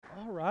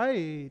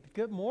right.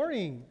 Good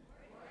morning.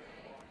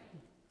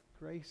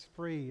 Grace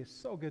Free. It's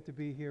so good to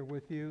be here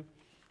with you.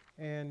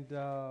 And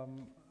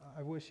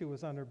I wish it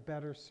was under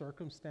better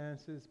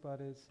circumstances,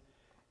 but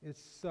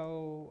it's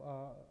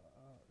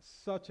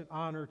such an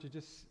honor to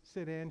just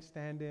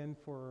stand in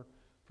for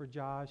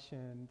Josh,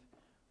 and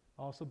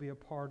also be a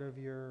part of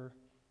your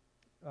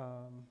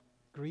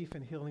grief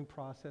and healing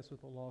process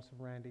with the loss of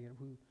Randy, and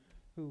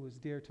who was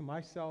dear to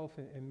myself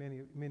and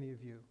many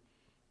of you.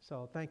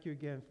 So thank you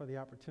again for the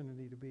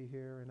opportunity to be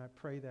here, and I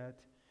pray that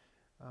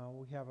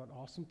we have an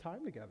awesome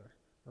time together,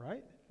 all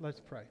right?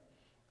 Let's pray.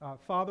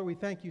 Father, we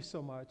thank you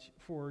so much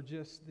for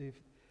just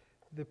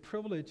the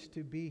privilege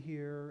to be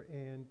here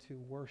and to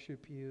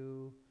worship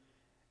you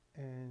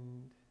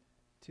and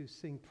to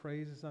sing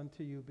praises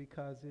unto you,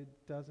 because it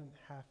doesn't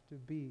have to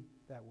be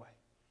that way.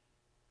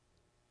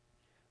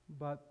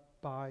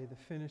 But by the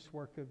finished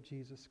work of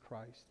Jesus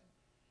Christ,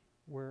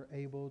 we're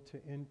able to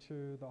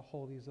enter the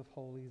holies of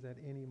holies at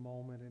any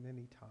moment and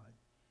any time.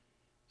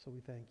 So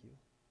we thank you.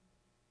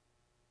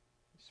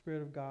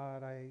 Spirit of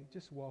God, I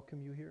just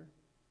welcome you here,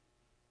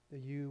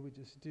 that you would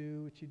just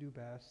do what you do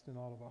best in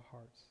all of our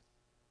hearts.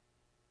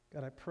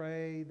 God, I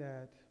pray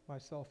that,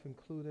 myself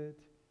included,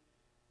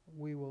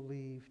 we will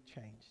leave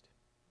changed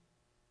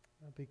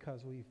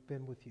because we've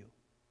been with you.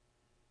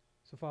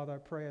 So Father, I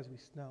pray as we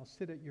now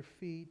sit at your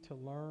feet to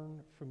learn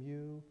from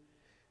you,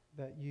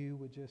 that you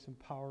would just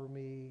empower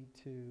me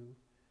to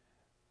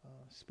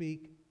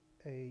speak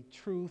a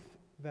truth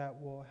that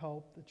will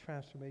help the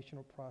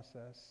transformational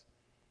process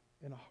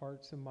in the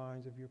hearts and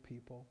minds of your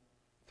people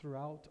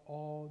throughout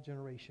all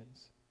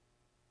generations.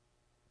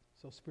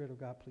 So Spirit of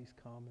God, please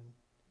come and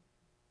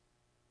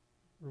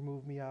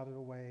remove me out of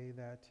the way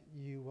that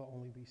you will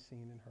only be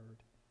seen and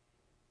heard.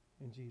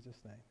 In Jesus'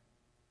 name,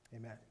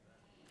 amen.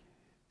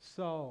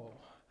 So,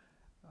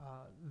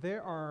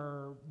 there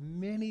are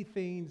many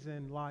things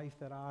in life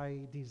that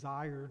I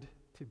desired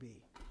to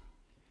be.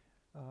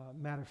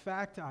 Matter of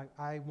fact,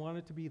 I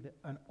wanted to be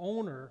an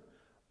owner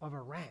of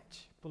a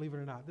ranch, believe it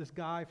or not. This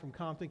guy from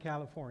Compton,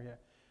 California.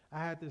 I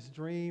had this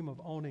dream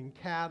of owning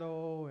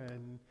cattle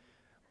and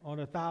on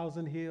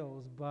 1,000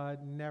 hills,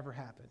 but never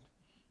happened.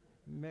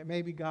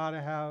 Maybe God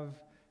will have,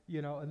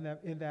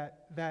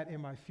 that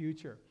in my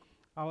future.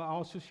 I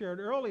also shared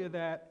earlier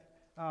that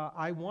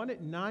I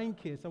wanted 9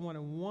 kids. I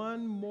wanted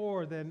one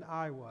more than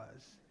I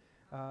was,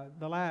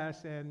 the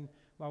last. And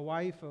my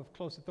wife of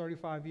close to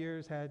 35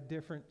 years had a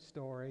different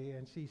story,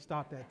 and she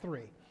stopped at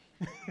 3.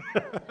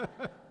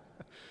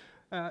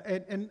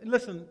 And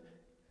listen,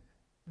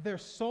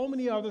 there's so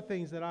many other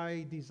things that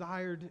I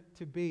desired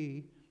to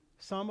be.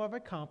 Some I've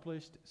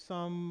accomplished,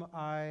 some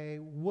I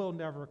will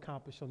never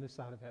accomplish on this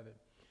side of heaven.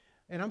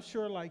 And I'm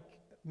sure, like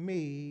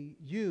me,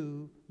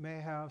 you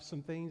may have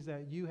some things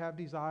that you have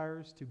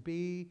desires to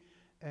be,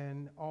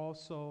 and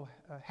also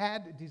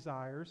had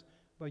desires,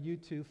 but you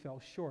too fell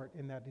short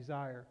in that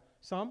desire.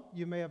 Some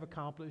you may have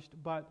accomplished,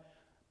 but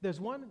there's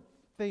one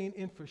thing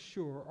in for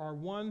sure, or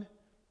one,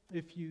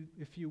 if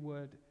you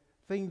would,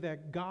 thing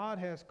that God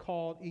has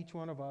called each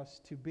one of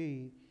us to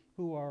be,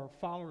 who are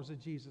followers of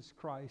Jesus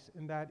Christ,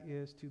 and that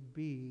is to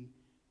be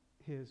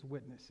his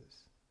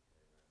witnesses.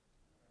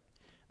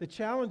 The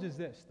challenge is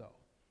this, though.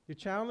 The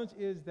challenge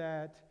is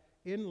that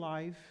in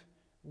life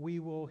we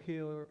will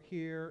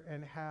hear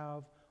and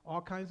have all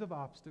kinds of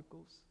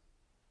obstacles,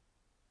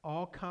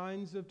 all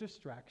kinds of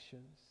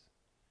distractions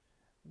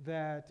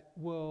that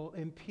will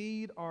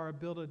impede our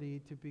ability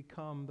to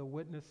become the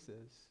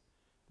witnesses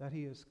that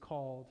he has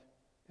called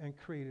and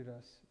created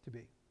us to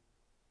be.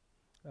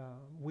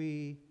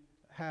 We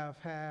have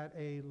had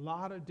a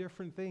lot of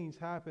different things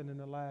happen in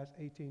the last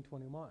 18,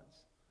 20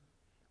 months.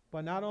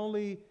 But not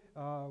only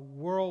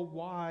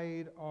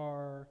worldwide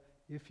or,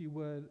 if you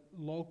would,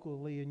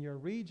 locally in your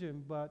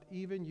region, but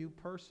even you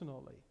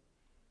personally.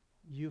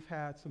 You've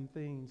had some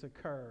things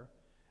occur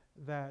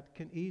that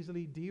can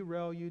easily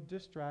derail you,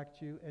 distract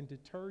you, and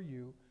deter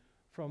you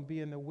from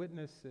being the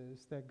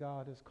witnesses that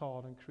God has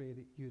called and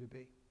created you to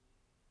be.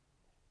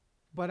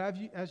 But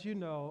as you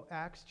know,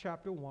 Acts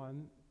chapter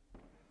 1,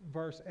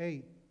 verse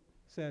 8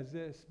 says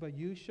this: "But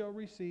you shall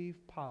receive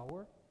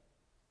power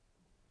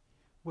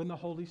when the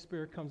Holy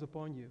Spirit comes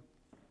upon you."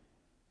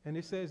 And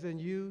it says,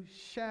 "And you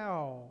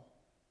shall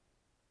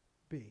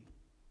be."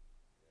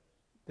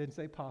 Didn't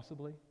say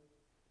possibly.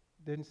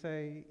 Didn't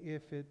say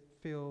if it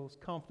feels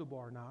comfortable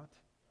or not.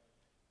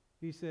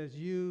 He says,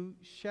 you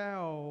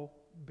shall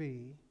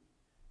be.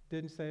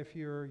 Didn't say if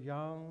you're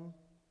young,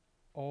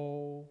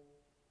 old,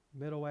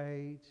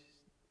 middle-aged,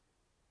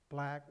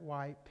 black,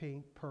 white,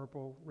 pink,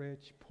 purple,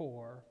 rich,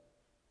 poor.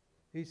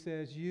 He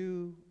says,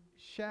 you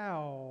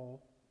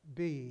shall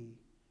be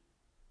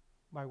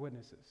my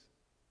witnesses.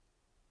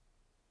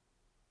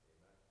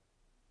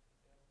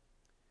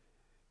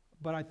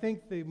 But I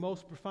think the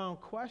most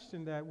profound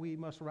question that we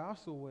must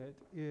wrestle with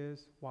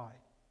is why?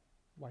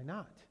 Why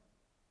not?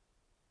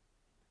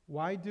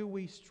 Why do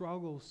we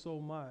struggle so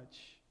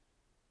much?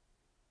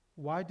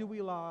 Why do we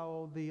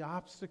allow the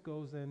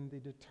obstacles and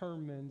the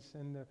determinants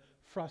and the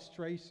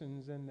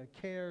frustrations and the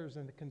cares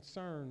and the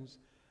concerns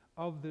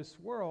of this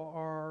world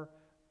are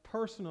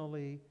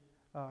personally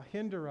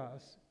hinder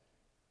us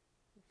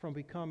from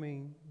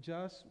becoming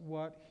just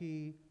what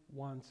he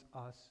wants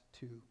us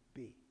to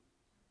be.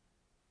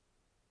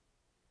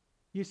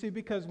 You see,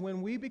 because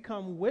when we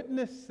become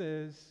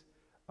witnesses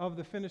of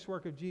the finished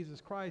work of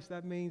Jesus Christ,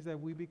 that means that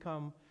we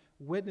become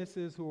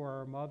witnesses who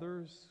are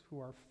mothers, who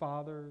are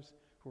fathers,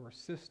 who are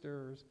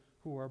sisters,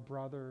 who are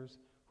brothers,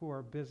 who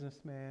are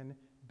businessmen,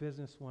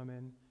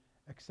 businesswomen,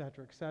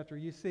 etc., etc.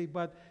 You see,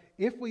 but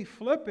if we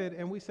flip it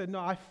and we said, no,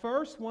 I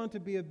first want to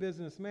be a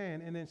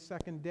businessman and then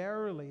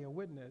secondarily a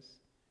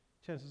witness,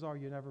 chances are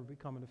you never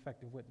become an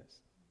effective witness.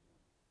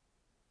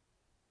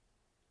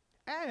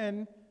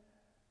 And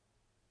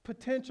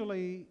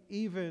potentially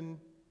even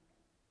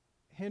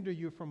hinder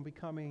you from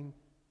becoming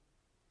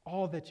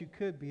all that you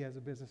could be as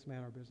a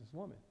businessman or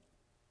businesswoman.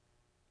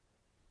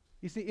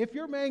 You see, if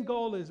your main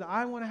goal is,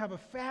 I want to have a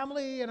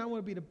family and I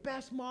want to be the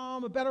best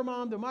mom, a better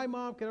mom than my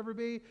mom could ever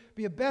be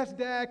a best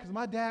dad because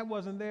my dad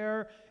wasn't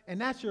there, and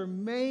that's your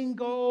main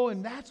goal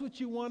and that's what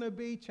you want to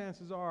be,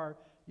 chances are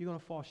you're going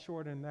to fall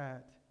short in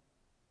that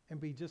and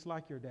be just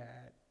like your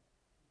dad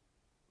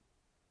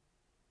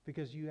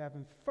because you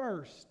haven't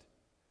first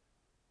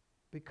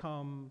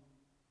become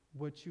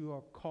what you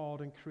are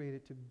called and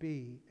created to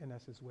be, and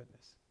that's his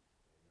witness.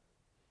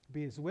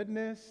 Be his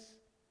witness,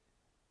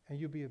 and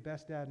you'll be the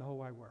best dad in the whole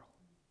wide world.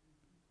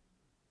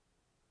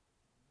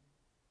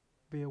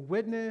 Be a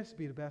witness,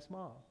 be the best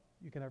mom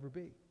you can ever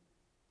be.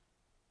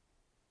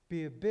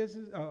 Be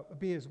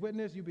his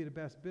witness, you'll be the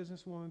best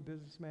businesswoman,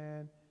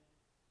 businessman,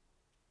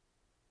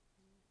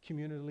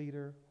 community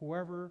leader,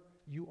 whoever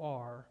you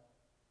are.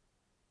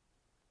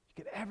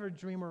 You could ever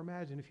dream or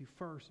imagine if you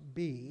first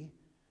be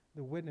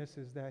the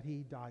witnesses that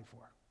he died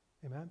for.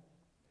 Amen?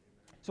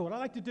 So what I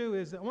like to do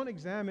is I want to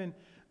examine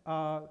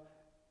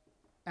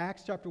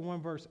Acts chapter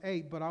 1, verse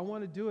 8, but I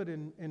want to do it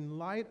in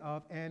light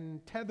of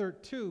and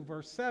tethered to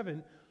verse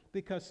 7,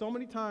 because so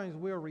many times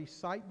we'll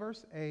recite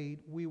verse 8,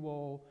 we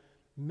will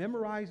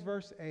memorize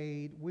verse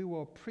 8, we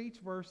will preach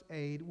verse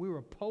 8, we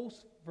will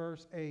post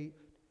verse 8,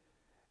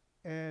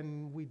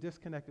 and we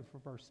disconnect it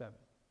from verse 7.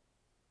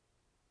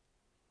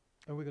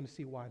 And we're going to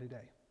see why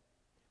today.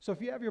 So if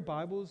you have your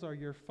Bibles or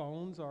your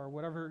phones or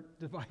whatever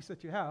device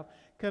that you have,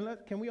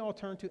 can we all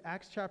turn to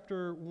Acts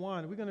chapter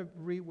 1? We're going to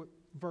read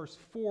verse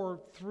 4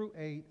 through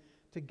 8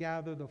 to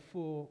gather the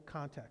full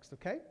context,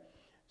 okay?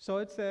 So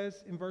it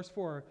says in verse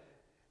 4,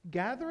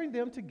 gathering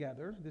them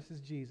together, this is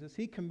Jesus,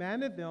 he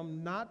commanded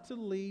them not to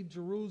leave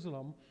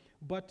Jerusalem,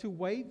 but to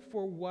wait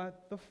for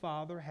what the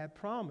Father had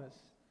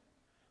promised,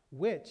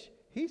 which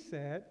he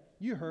said,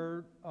 you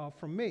heard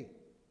from me.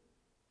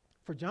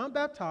 For John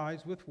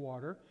baptized with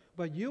water,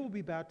 but you will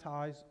be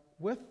baptized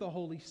with the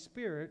Holy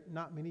Spirit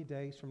not many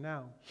days from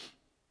now.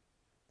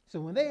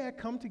 So when they had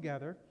come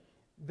together,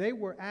 they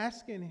were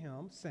asking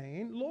him,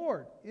 saying,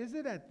 Lord, is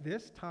it at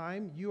this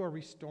time you are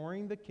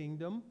restoring the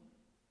kingdom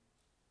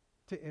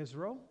to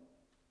Israel?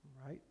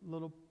 Right?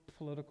 Little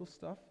political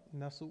stuff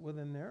nestled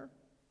within there.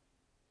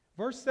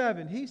 Verse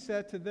 7, he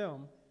said to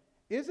them,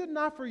 is it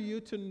not for you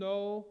to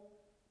know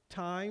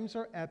times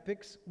or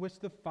epochs which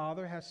the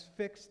Father has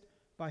fixed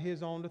by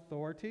his own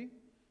authority?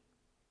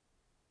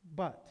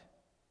 But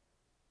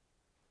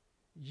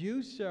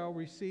you shall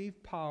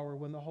receive power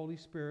when the Holy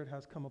Spirit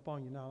has come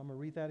upon you. Now, I'm going to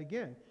read that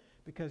again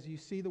because you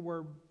see the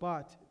word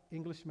but,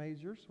 English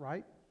majors,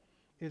 right?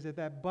 Is it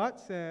that but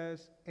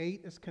says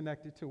 8 is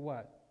connected to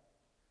what?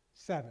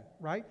 7,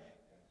 right?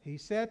 He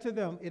said to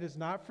them, it is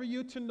not for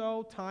you to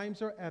know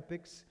times or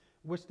epochs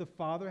which the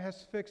Father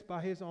has fixed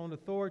by his own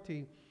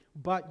authority,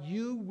 but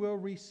you will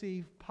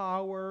receive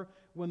power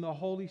when the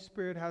Holy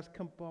Spirit has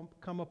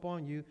come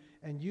upon you,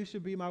 and you shall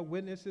be my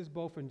witnesses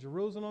both in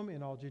Jerusalem,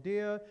 in all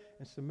Judea,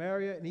 and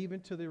Samaria, and even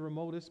to the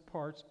remotest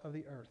parts of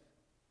the earth.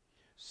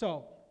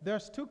 So,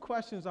 there's 2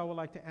 questions I would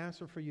like to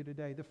answer for you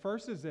today. The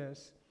first is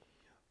this: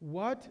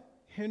 what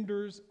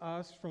hinders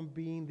us from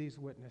being these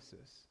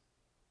witnesses?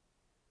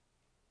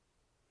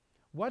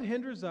 What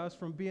hinders us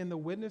from being the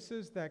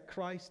witnesses that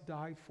Christ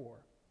died for?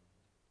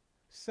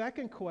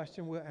 Second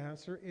question we'll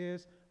answer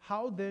is,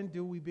 how then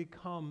do we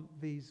become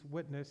these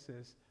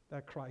witnesses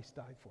that Christ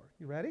died for?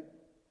 You ready?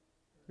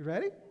 You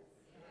ready?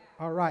 Yeah.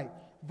 All right.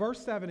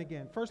 Verse 7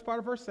 again. First part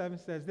of verse 7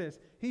 says this.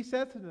 He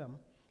said to them,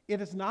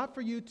 it is not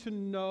for you to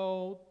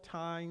know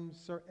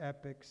times or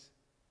epochs.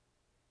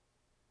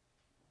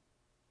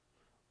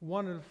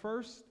 One of the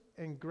first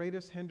and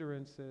greatest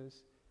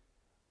hindrances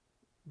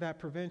that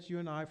prevents you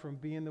and I from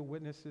being the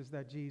witnesses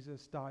that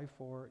Jesus died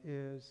for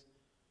is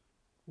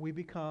we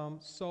become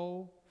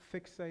so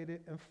fixated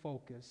and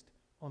focused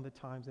on the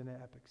times and the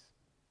epochs.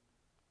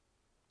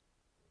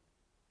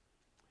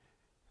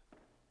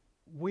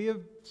 We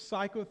have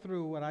cycled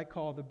through what I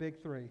call the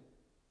big 3.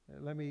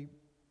 Let me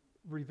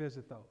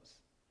revisit those.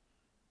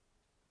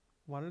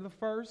 One of the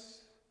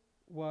first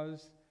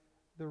was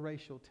the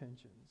racial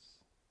tensions.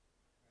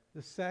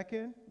 The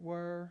second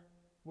was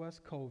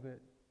COVID.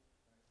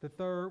 The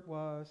third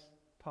was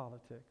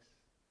politics.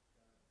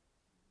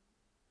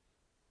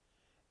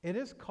 It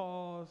has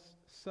caused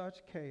such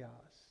chaos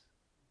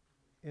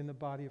in the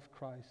body of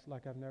Christ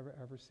like I've never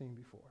ever seen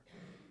before.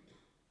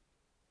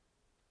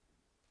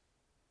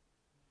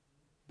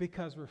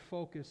 Because we're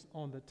focused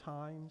on the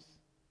times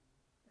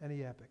and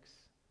the epics.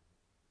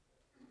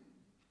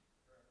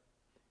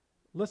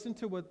 Listen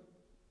to what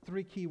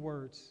 3 key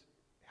words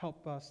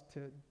help us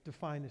to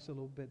define this a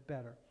little bit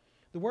better.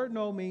 The word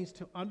know means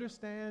to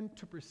understand,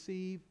 to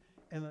perceive,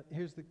 and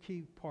here's the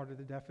key part of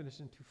the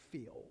definition, to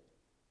feel.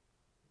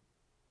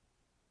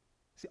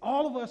 See,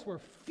 all of us were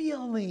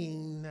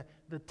feeling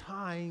the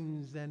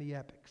times and the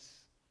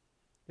epics.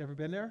 You ever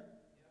been there?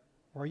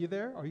 Are you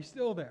there? Are you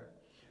still there?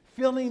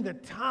 Feeling the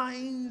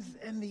times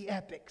and the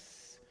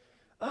epics.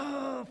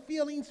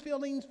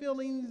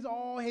 Feelings,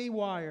 all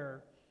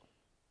haywire.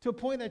 To a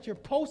point that you're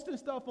posting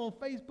stuff on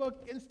Facebook,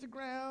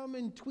 Instagram,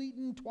 and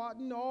tweeting,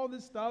 twatting, all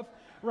this stuff,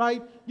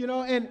 right? You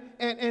know, and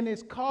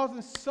it's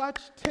causing such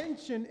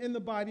tension in the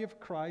body of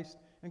Christ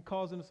and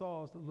causing us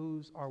all to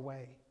lose our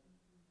way.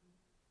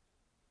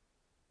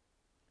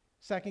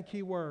 Second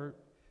key word,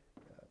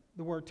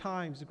 the word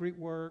times, the Greek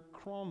word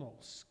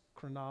chronos,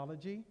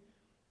 chronology,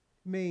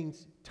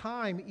 means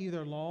time,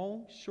 either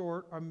long,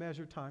 short, or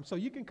measured time. So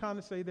you can kind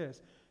of say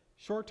this,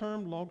 short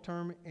term, long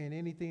term, and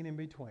anything in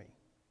between.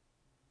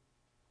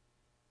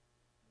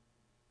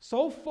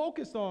 So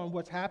focused on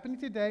what's happening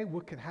today,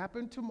 what could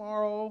happen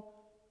tomorrow,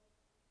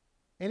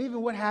 and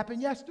even what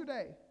happened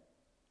yesterday.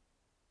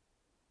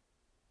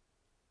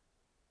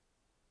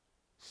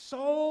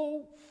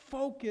 So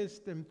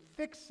focused and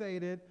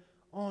fixated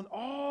on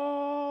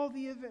all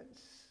the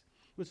events,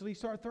 which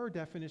leads to our third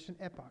definition,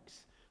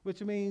 epochs,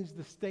 which means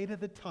the state of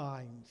the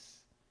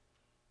times.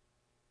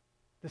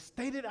 The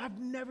state of, I've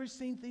never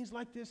seen things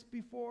like this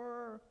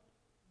before.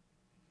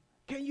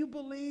 Can you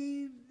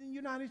believe in the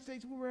United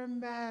States we wear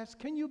masks?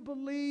 Can you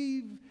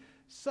believe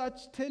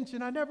such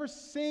tension? I've never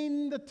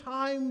seen the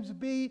times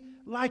be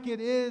like it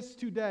is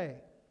today.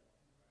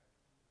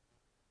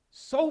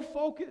 So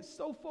focused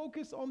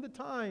on the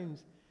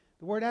times.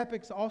 The word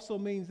epics also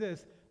means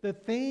this, the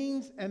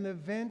things and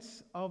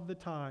events of the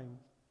time.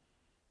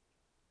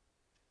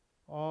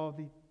 All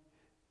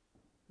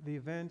the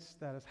events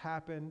that has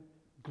happened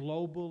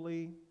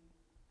globally,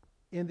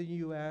 in the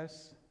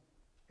U.S.,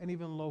 and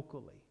even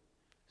locally.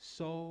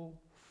 So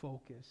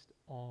focused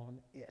on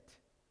it.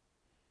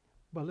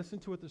 But listen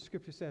to what the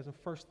scripture says in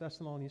 1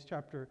 Thessalonians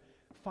chapter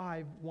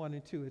 5, 1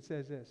 and 2. It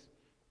says this.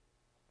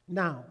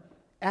 Now,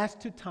 as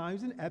to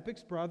times and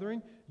epochs,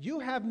 brethren, you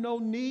have no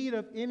need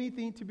of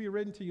anything to be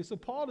written to you. So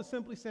Paul is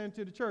simply saying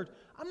to the church,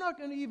 I'm not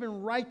going to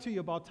even write to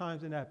you about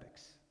times and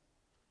epochs.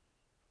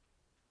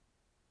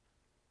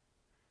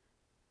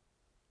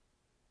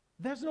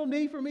 There's no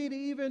need for me to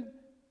even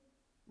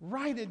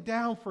write it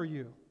down for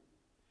you.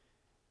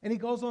 And he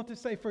goes on to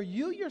say, for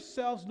you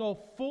yourselves know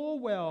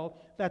full well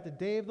that the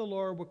day of the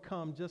Lord will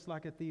come just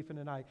like a thief in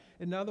the night.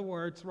 In other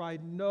words,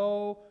 right,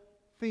 no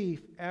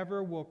thief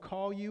ever will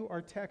call you or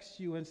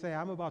text you and say,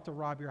 I'm about to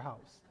rob your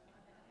house.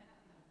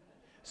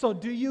 So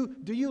do you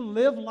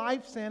live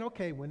life saying,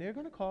 okay, when they're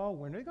going to call,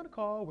 when they're going to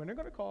call, when they're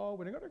going to call,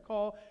 when they're going to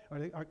call,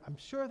 I'm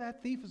sure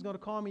that thief is going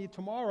to call me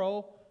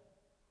tomorrow.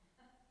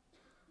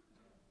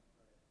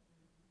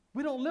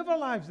 We don't live our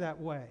lives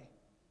that way.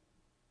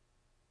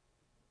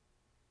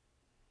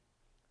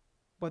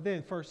 But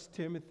then 1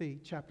 Timothy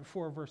chapter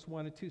 4, verse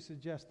 1 and 2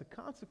 suggests the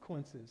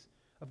consequences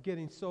of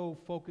getting so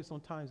focused on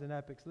times and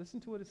epochs. Listen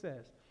to what it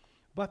says.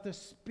 But the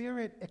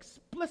Spirit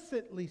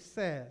explicitly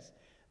says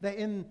that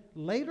in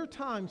later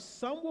times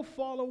some will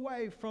fall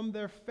away from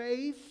their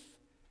faith,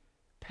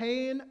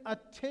 paying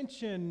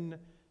attention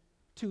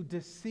to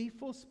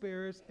deceitful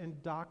spirits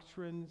and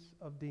doctrines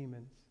of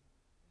demons.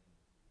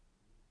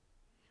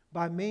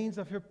 By means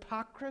of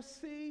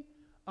hypocrisy,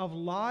 of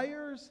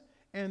liars,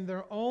 and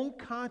their own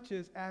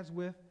conscience as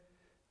with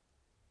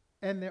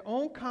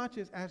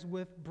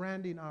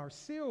branding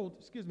irons.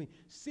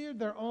 Seared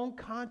their own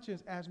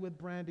conscience as with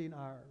branding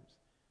irons.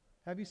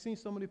 Have you seen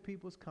so many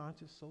people's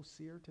conscience so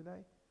seared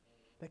today?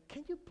 That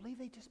can you believe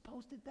they just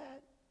posted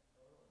that?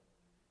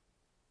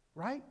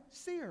 Right?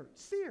 Seared.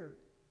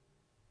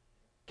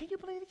 Can you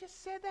believe they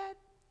just said that?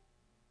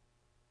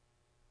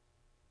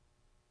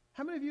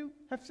 How many of you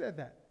have said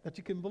that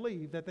you can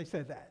believe that they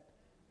said that?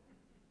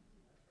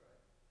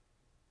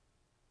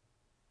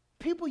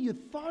 People you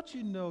thought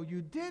you know,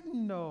 you didn't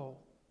know,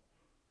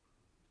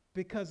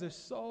 because they're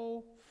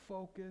so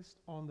focused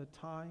on the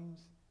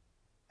times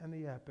and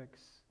the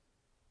epochs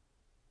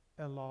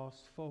and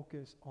lost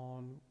focus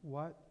on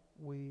what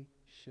we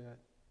should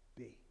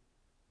be.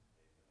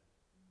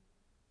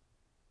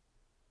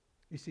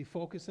 You see,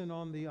 focusing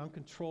on the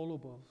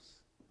uncontrollables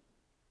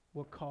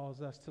will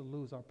cause us to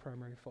lose our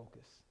primary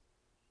focus.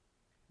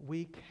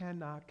 We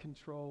cannot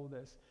control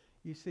this.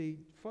 You see,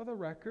 for the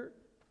record,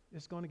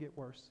 it's going to get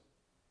worse.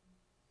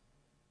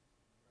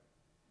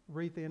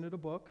 Read the end of the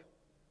book.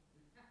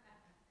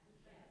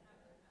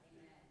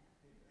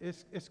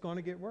 It's going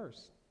to get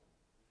worse.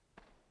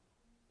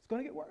 It's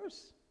going to get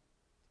worse.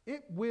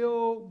 It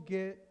will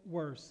get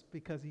worse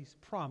because he's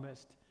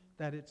promised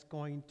that it's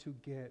going to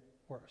get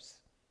worse.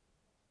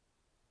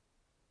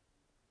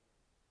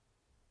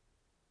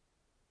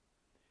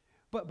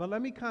 But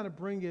let me kind of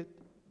bring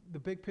the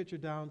big picture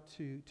down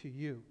to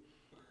you.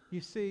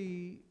 You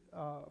see,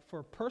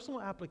 for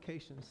personal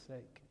application's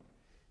sake,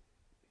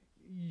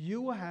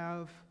 you will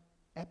have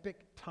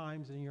epic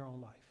times in your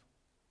own life.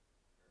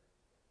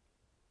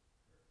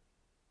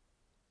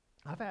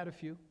 I've had a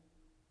few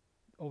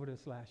over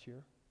this last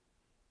year.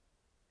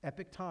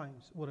 Epic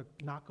times will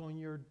knock on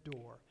your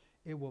door.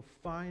 It will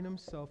find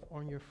himself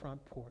on your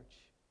front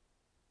porch.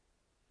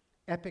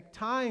 Epic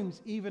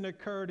times even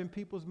occurred in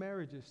people's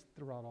marriages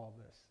throughout all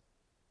this.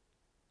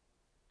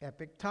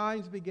 Epic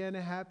times began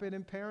to happen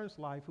in parents'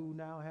 life who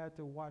now had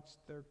to watch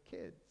their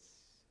kids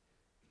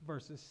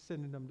versus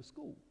sending them to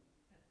school.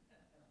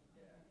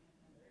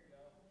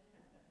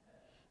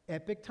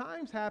 Epic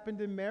times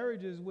happened in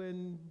marriages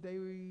when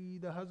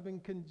the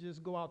husband couldn't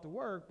just go out to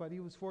work, but he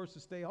was forced to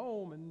stay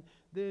home. And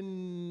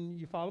then,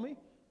 you follow me?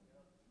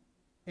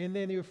 And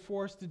then you're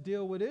forced to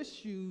deal with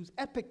issues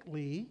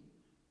epically,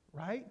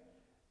 right?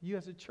 You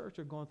as a church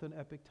are going through an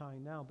epic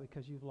time now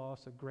because you've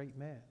lost a great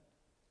man.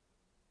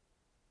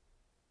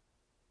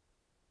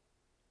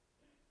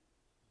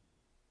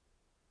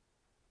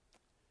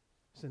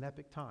 It's an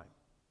epic time.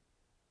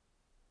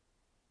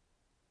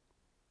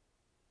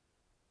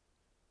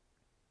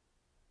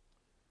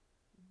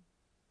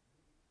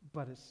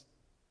 But it's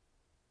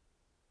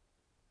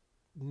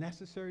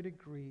necessary to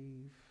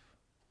grieve,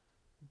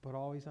 but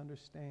always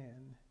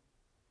understand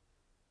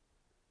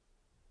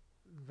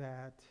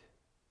that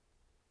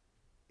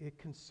it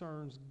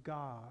concerns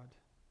God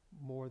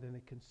more than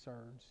it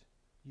concerns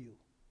you.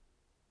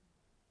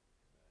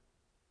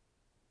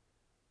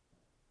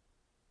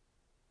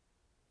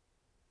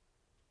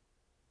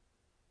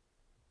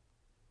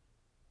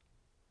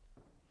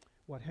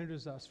 What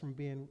hinders us from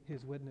being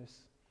his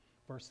witness?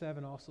 Verse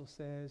 7 also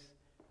says,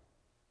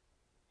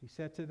 he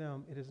said to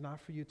them, it is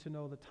not for you to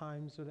know the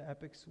times or the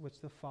epochs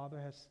which the Father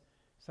has,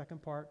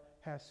 second part,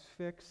 has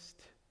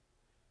fixed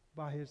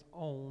by his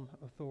own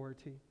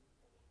authority.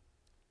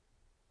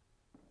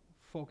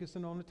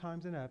 Focusing on the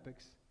times and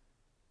epochs,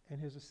 and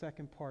here's the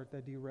second part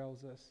that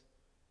derails us,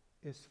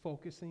 is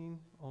focusing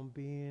on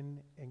being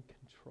in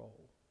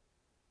control.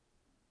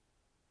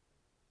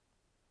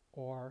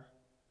 Or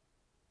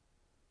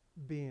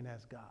being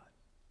as God.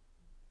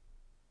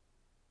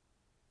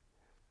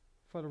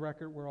 For the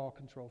record, we're all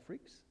control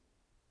freaks.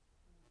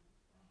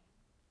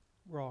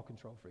 We're all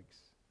control freaks.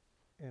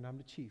 And I'm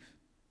the chief.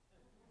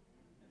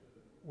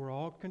 We're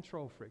all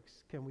control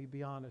freaks. Can we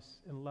be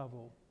honest and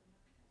level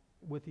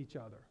with each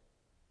other?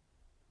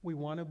 We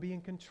want to be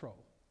in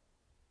control.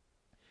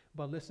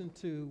 But listen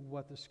to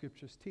what the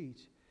scriptures teach.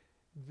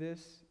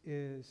 This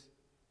is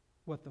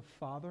what the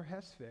Father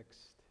has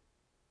fixed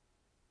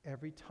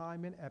every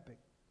time and epoch.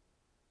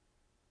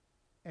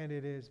 And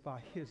it is by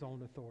his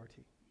own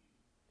authority.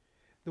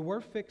 The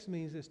word fix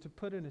means is to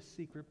put in a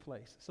secret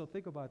place. So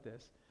think about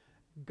this.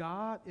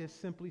 God is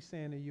simply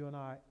saying to you and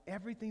I,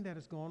 everything that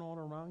is going on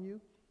around you,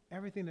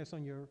 everything that's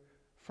on your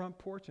front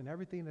porch and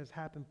everything that's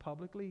happened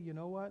publicly, you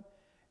know what?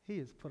 He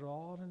has put it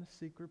all in a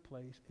secret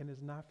place, and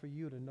it's not for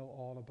you to know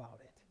all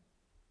about it.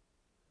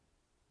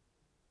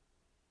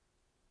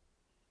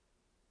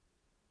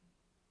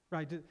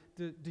 Right?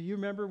 Do you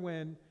remember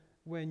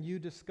when you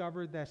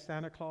discovered that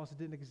Santa Claus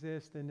didn't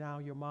exist and now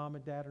your mom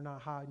and dad are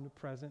not hiding the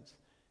presents?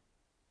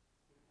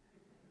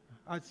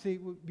 I'd see,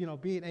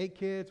 being 8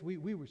 kids, we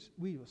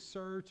would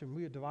search and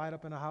we would divide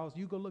up in a house.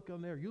 You go look in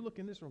there. You look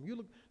in this room.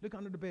 You look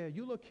under the bed.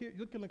 You look here.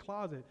 You look in the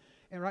closet.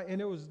 And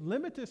there was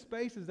limited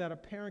spaces that a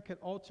parent could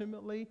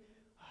ultimately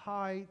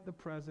hide the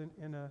present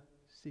in a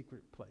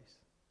secret place.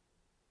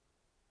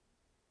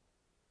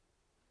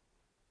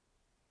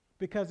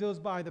 Because it was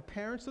by the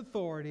parent's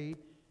authority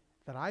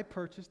that I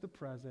purchased the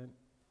present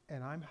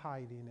and I'm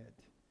hiding it.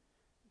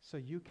 So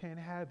you can't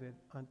have it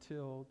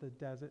until the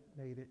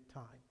designated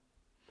time.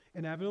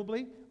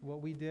 Inevitably,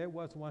 what we did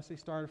was once they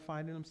started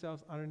finding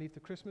themselves underneath the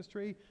Christmas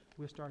tree,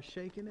 we'll start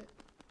shaking it.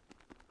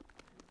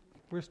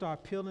 We'll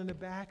start peeling it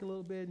back a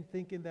little bit and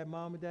thinking that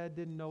mom and dad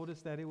didn't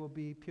notice that it will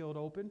be peeled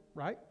open,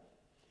 right?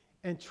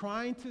 And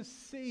trying to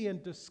see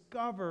and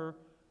discover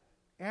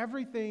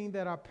everything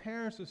that our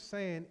parents are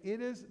saying. It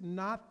is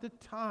not the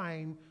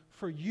time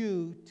for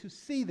you to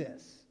see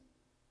this.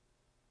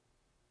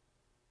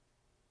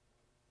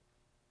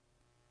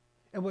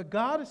 And what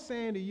God is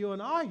saying to you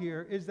and I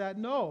here is that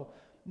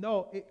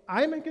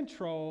I'm in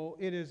control.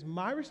 It is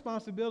my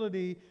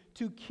responsibility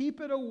to keep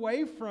it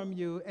away from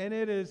you, and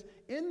it is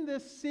in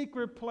this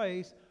secret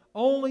place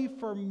only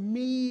for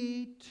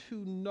me to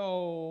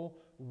know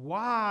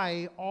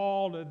why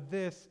all of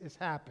this is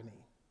happening.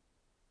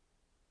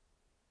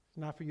 It's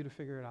not for you to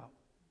figure it out.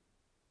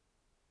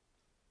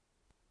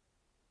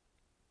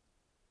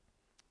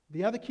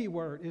 The other key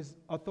word is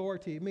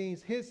authority. It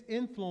means his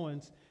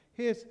influence,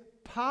 his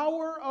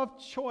power of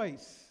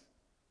choice.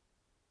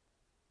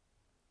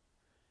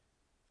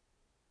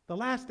 The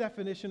last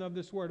definition of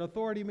this word,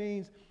 authority,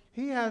 means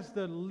he has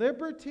the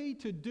liberty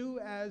to do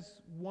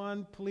as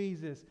one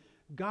pleases.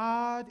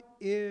 God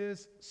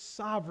is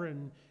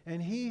sovereign,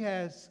 and he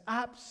has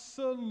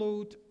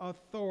absolute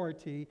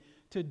authority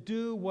to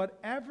do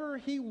whatever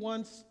he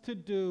wants to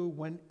do,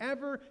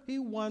 whenever he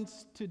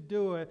wants to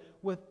do it,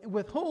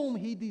 with whom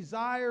he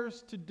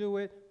desires to do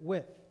it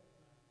with.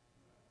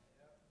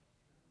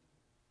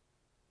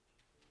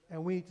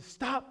 And we need to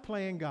stop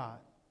playing God.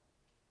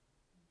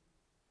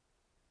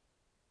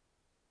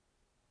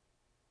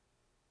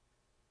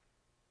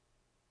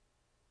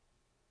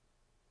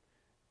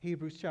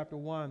 Hebrews chapter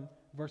 1,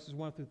 verses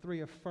 1 through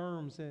 3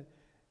 affirms that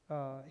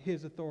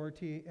his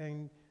authority,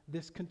 and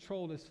this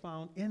control is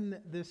found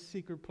in this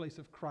secret place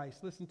of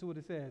Christ. Listen to what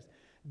it says.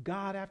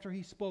 God, after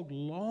he spoke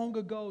long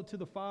ago to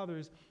the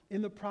fathers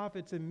in the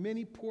prophets in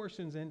many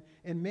portions and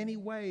in many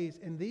ways,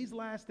 in these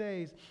last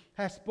days,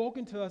 has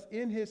spoken to us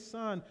in his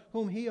Son,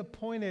 whom he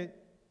appointed,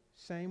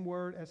 same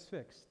word as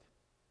fixed,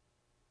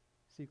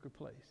 secret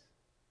place,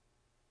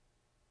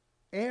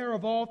 heir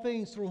of all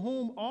things, through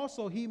whom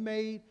also he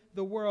made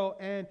the world,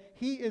 and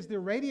he is the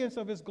radiance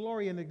of his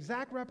glory and the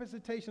exact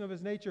representation of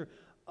his nature,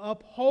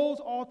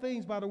 upholds all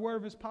things by the word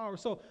of his power.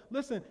 So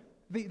listen,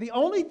 the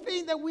only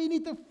thing that we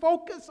need to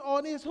focus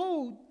on is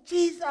who?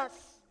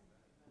 Jesus.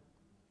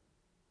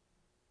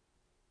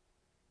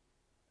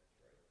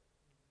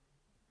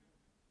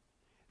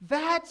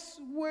 That's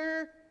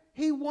where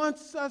he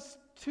wants us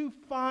to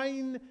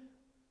find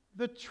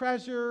the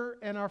treasure,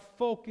 and our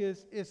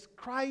focus is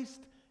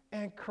Christ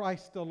and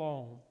Christ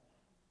alone.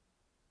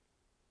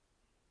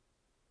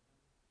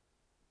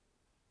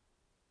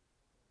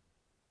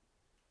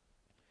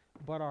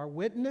 But our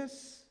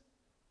witness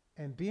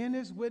and being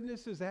his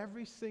witnesses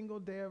every single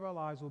day of our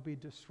lives will be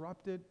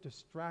disrupted,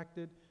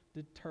 distracted,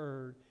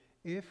 deterred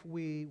if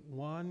we,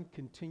 one,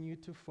 continue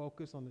to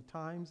focus on the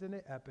times and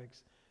the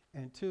epics,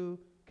 and two,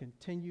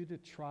 continue to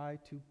try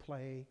to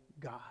play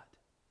God.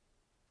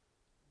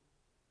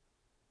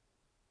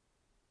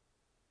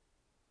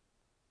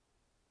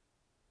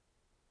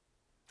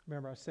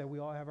 Remember, I said we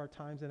all have our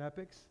times and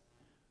epics?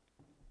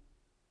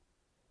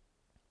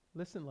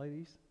 Listen,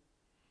 ladies.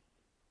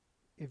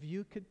 If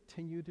you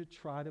continue to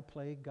try to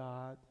play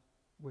God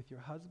with your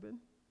husband,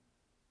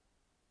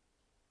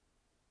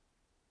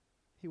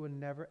 he will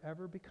never,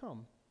 ever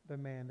become the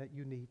man that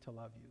you need to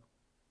love you.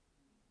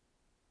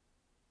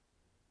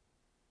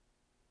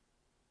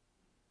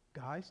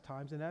 Guys,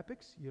 times and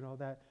epics, you know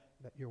that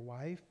your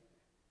wife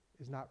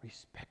is not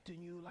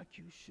respecting you like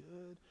you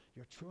should.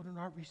 Your children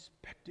aren't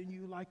respecting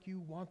you like you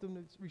want them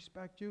to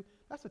respect you.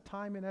 That's a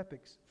time and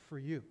epics for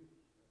you.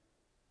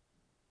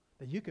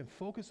 That you can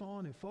focus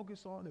on and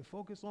focus on and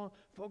focus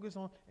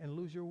on, and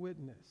lose your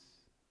witness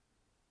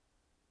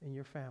in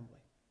your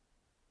family.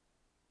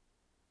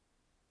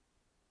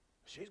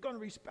 She's going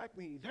to respect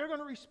me. They're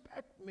going to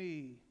respect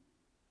me.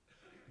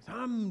 Because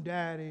I'm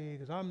daddy,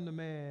 because I'm the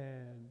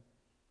man.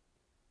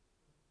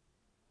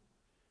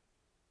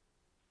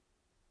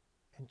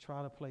 And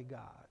try to play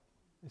God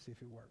and see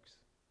if it works.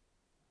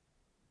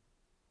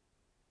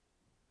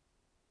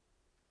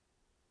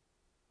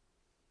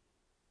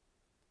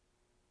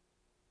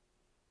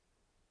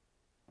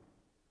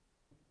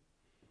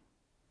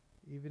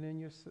 Even in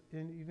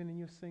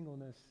your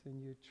singleness,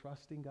 and you're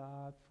trusting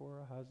God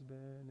for a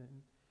husband, and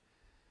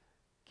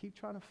keep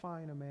trying to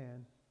find a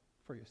man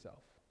for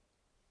yourself.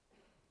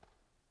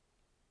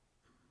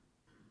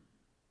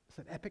 It's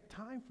an epic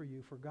time for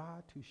you, for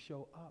God to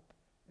show up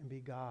and be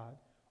God,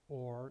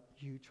 or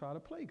you try to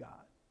play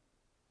God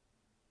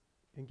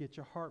and get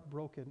your heart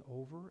broken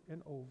over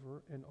and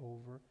over and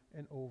over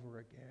and over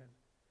again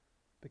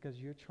because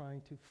you're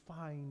trying to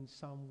find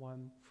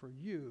someone for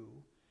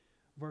you,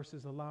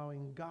 versus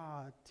allowing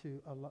God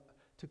to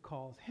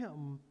cause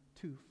him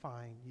to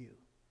find you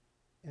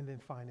and then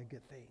find a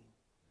good thing.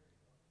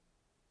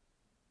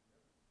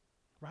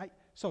 Right?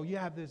 So you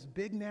have this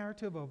big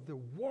narrative of the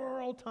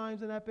world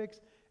times and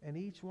epics, and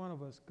each one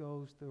of us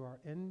goes through our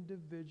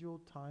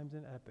individual times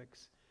and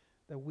epics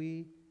that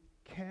we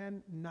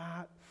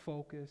cannot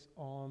focus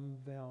on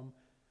them,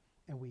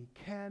 and we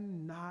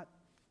cannot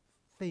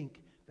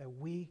think that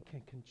we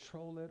can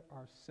control it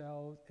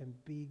ourselves and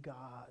be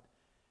God.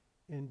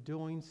 In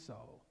doing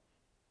so,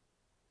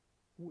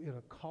 it'll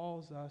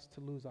cause us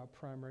to lose our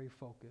primary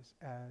focus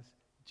as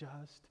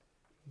just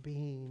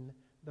being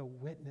the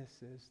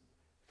witnesses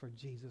for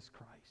Jesus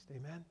Christ.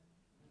 Amen?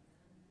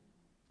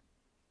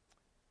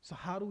 So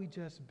how do we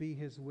just be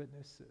his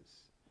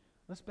witnesses?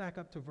 Let's back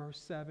up to verse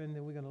 7,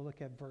 then we're going to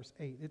look at verse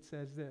 8. It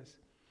says this.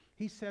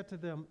 He said to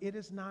them, "It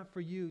is not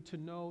for you to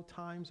know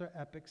times or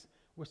epochs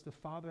which the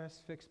Father has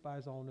fixed by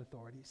his own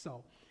authority."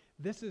 So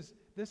this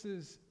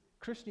is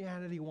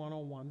Christianity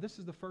 101. This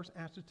is the first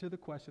answer to the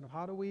question of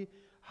how do we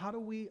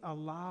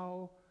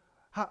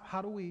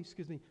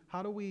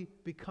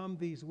become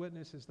these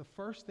witnesses? The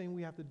first thing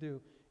we have to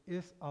do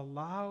is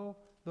allow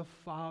the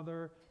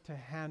Father to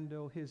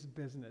handle his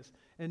business.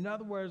 In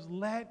other words,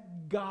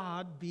 let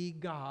God be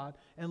God,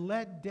 and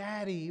let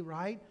Daddy,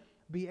 right,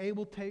 be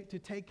able to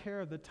take care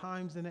of the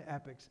times and the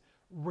epochs.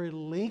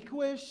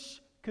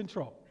 Relinquish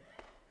control.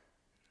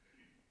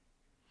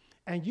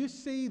 And you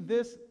see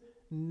this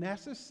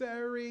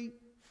necessary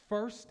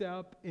first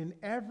step in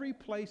every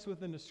place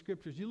within the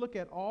scriptures. You look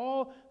at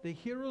all the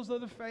heroes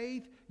of the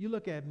faith. You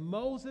look at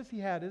Moses, he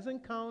had his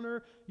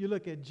encounter. You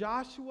look at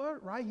Joshua,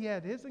 right? He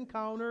had his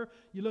encounter.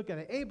 You look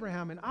at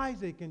Abraham and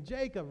Isaac and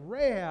Jacob,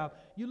 Rahab.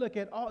 You look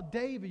at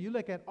David. You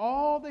look at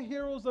all the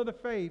heroes of the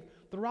faith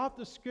throughout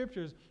the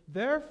scriptures.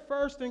 Their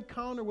first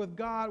encounter with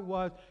God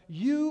was,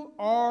 you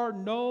are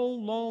no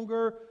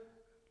longer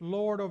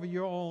Lord over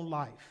your own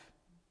life.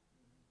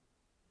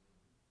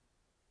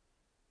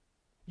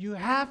 You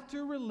have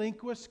to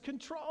relinquish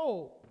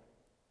control.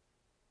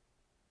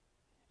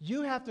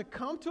 You have to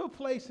come to a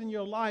place in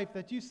your life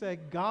that you say,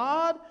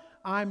 God,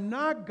 I'm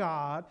not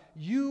God,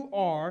 you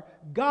are.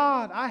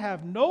 God, I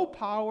have no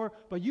power,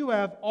 but you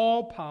have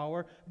all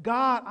power.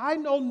 God, I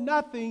know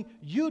nothing,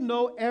 you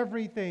know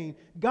everything.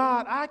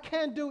 God, I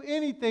can't do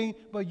anything,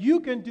 but you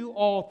can do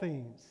all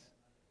things.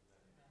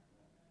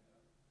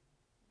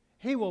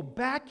 He will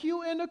back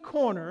you in the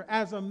corner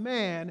as a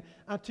man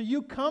until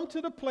you come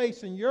to the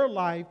place in your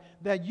life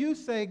that you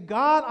say,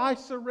 God, I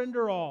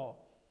surrender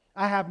all.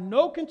 I have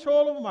no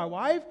control over my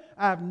wife.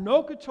 I have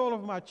no control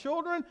over my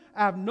children.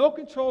 I have no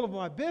control over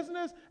my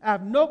business. I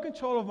have no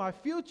control of my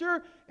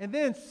future. And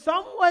then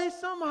some way,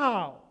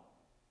 somehow,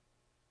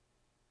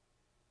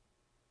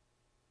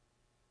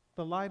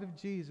 the light of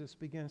Jesus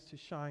begins to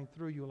shine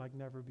through you like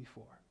never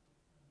before.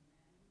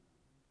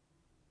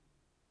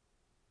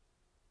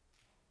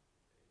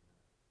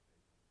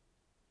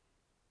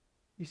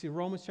 You see,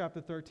 Romans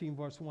chapter 13,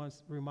 verse 1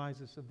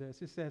 reminds us of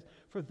this. It says,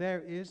 for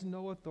there is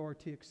no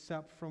authority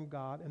except from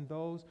God, and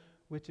those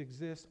which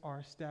exist are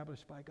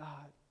established by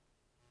God.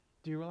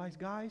 Do you realize,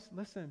 guys?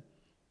 Listen,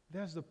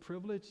 there's the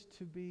privilege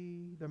to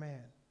be the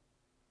man.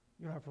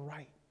 You have a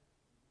right.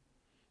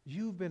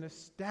 You've been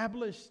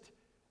established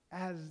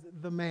as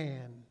the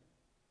man.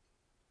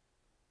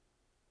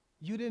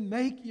 You didn't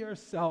make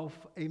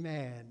yourself a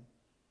man.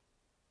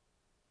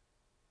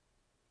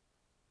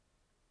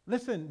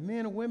 Listen,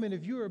 men and women,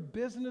 if you're a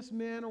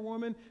businessman or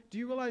woman, do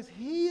you realize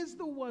he is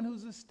the one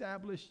who's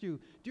established you?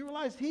 Do you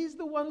realize he's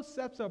the one who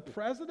sets up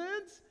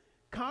presidents,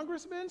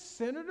 congressmen,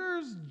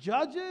 senators,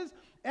 judges,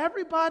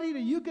 everybody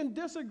that you can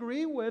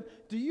disagree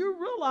with? Do you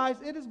realize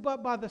it is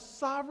but by the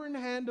sovereign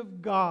hand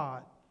of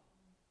God?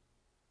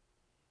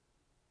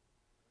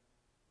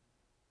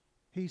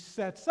 He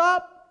sets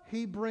up,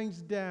 he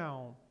brings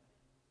down.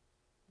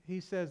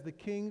 He says the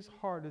king's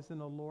heart is in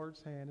the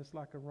Lord's hand. It's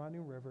like a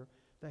running river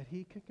that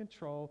he can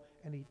control,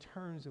 and he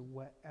turns it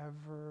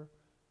wherever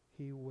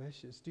he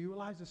wishes. Do you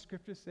realize the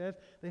scripture says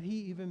that he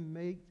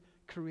even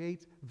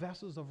creates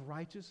vessels of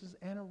righteousness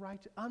and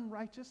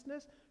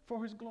unrighteousness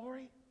for his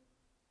glory?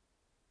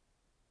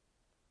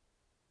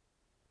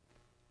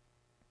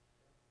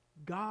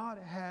 God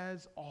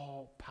has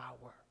all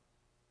power.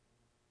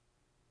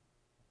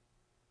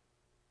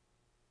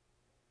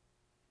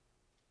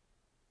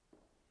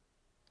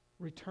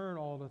 Return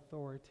all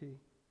authority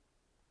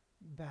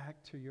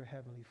back to your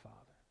Heavenly Father.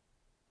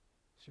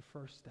 It's your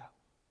first step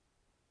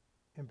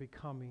in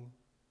becoming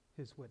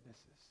his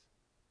witnesses.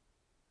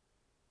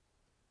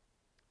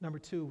 Number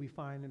 2, we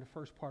find in the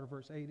first part of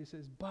verse 8, it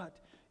says, but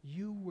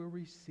you will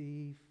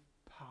receive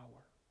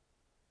power.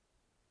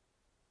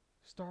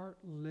 Start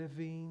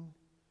living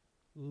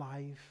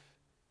life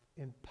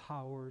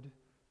empowered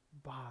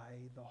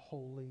by the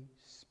Holy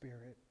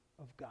Spirit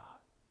of God.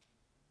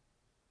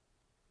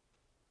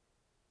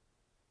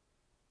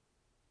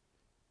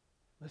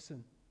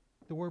 Listen,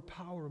 the word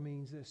power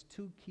means this,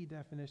 2 key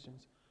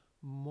definitions: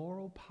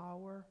 moral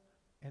power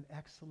and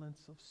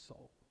excellence of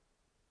soul.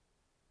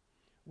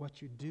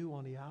 What you do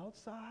on the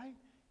outside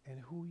and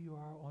who you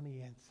are on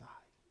the inside.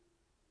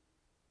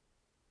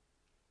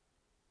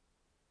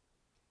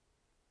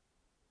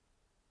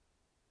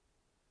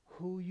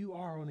 Who you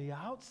are on the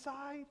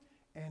outside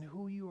and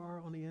who you are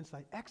on the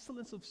inside.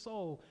 Excellence of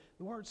soul.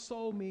 The word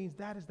soul means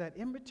that is that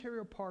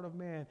immaterial part of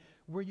man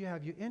where you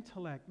have your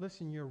intellect,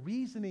 listen, your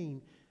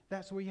reasoning.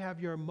 That's where you have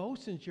your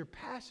emotions, your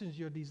passions,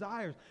 your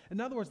desires.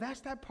 In other words, that's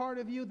that part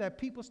of you that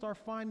people start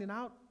finding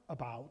out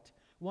about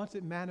once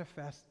it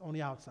manifests on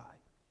the outside.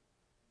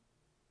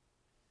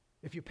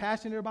 If you're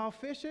passionate about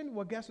fishing,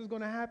 well, guess what's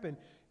going to happen?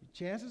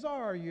 Chances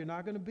are you're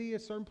not going to be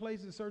at certain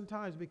places at certain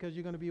times because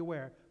you're going to be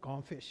aware,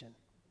 gone fishing.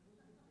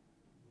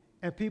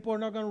 And people are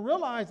not going to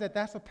realize that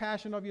that's a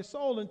passion of your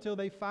soul until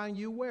they find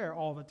you where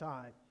all the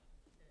time.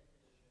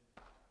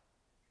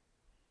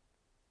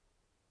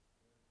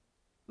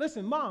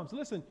 Listen, moms,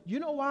 listen, you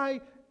know why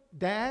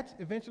dads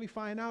eventually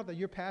find out that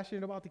you're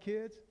passionate about the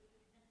kids?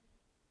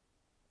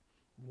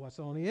 What's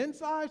on the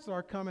inside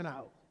start coming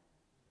out.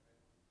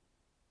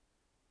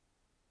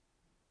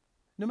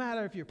 No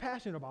matter if you're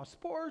passionate about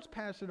sports,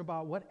 passionate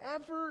about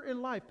whatever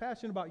in life,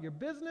 passionate about your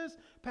business,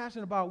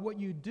 passionate about what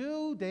you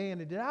do day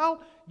in and day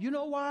out, you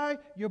know why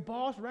your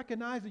boss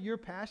recognizes that you're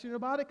passionate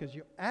about it? Because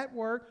you're at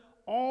work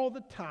all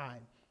the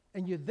time.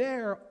 And you're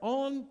there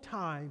on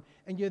time,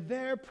 and you're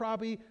there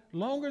probably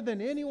longer than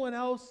anyone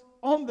else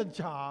on the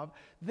job.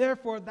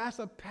 Therefore, that's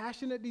a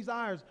passionate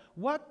desire.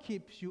 What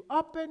keeps you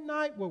up at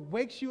night, what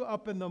wakes you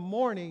up in the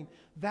morning,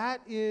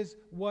 that is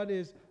what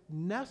is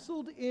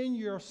nestled in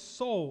your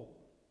soul.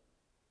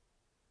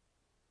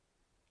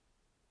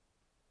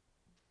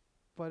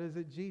 But is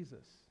it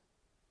Jesus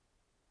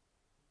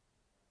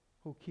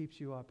who keeps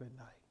you up at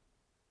night?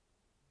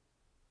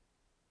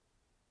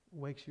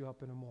 Wakes you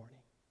up in the morning?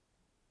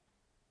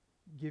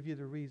 Give you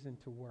the reason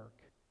to work?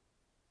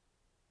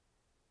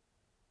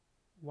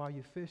 While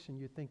you're fishing,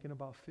 you're thinking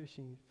about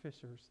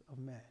fishers of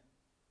men.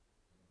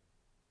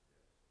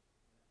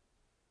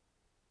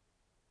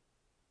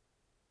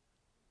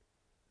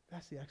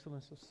 That's the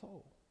excellence of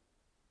soul.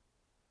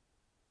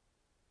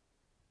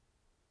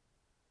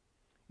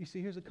 You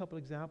see, here's a couple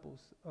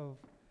examples of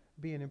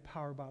being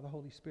empowered by the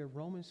Holy Spirit.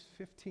 Romans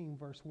 15,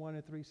 verse 1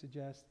 and 3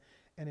 suggests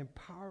an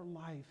empowered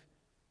life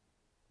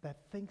that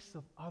thinks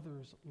of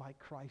others like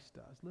Christ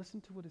does.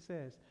 Listen to what it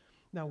says.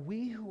 Now,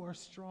 we who are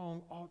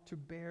strong ought to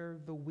bear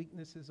the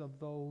weaknesses of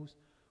those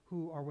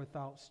who are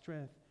without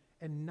strength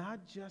and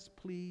not just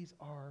please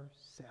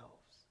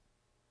ourselves.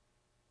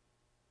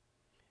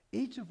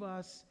 Each of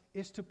us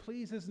is to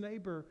please his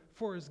neighbor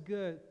for his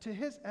good, to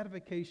his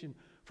edification.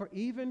 For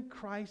even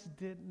Christ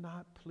did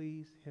not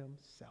please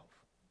himself.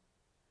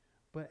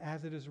 But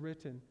as it is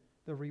written,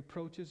 the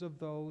reproaches of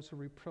those who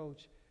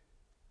reproach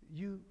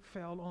you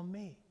fell on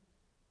me.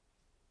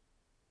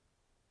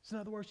 So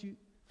in other words,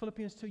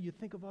 Philippians 2, you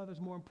think of others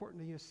more important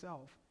than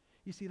yourself.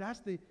 You see,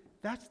 that's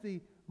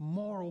the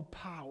moral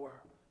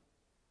power.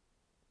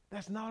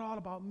 That's not all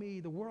about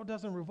me. The world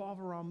doesn't revolve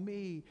around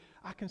me.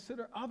 I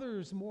consider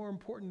others more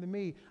important than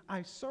me.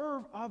 I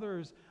serve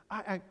others.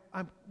 I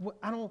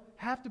don't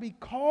have to be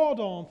called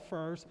on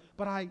first,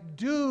 but I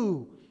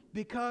do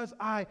because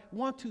I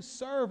want to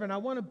serve and I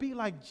want to be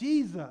like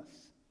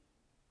Jesus.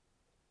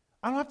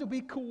 I don't have to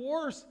be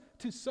coerced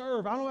to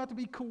serve. I don't have to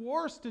be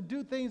coerced to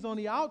do things on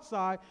the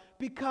outside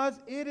because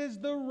it is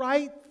the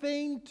right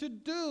thing to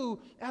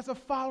do as a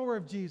follower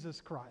of Jesus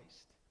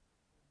Christ.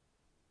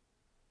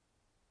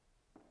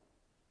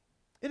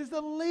 It is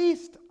the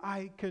least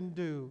I can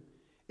do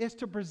is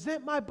to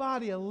present my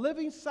body a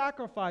living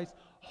sacrifice,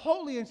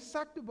 holy and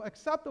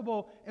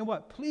acceptable and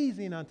what?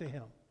 Pleasing unto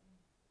him.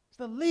 It's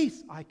the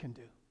least I can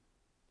do.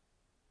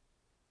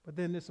 But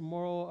then this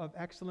moral of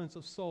excellence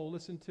of soul,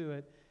 listen to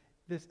it.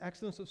 This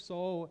excellence of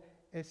soul,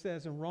 it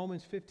says in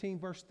Romans 15,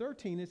 verse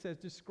 13, it says,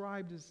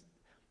 described as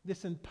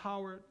this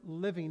empowered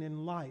living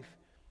in life.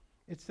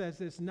 It says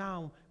this,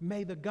 now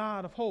may the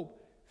God of hope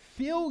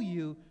fill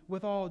you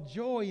with all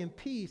joy and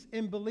peace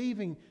in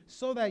believing,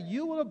 so that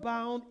you will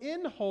abound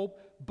in hope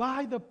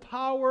by the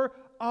power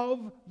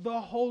of the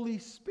Holy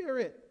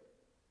Spirit.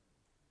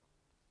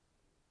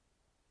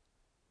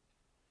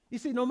 You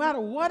see, no matter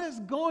what is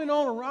going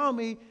on around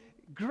me,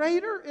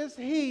 greater is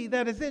he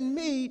that is in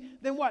me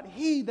than what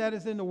he that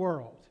is in the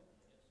world.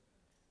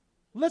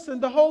 Listen,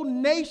 the whole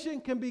nation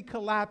can be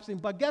collapsing,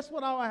 but guess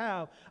what I will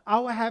have? I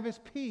will have his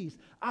peace.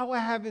 I will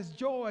have his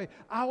joy.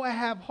 I will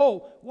have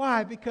hope.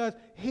 Why? Because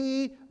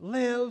he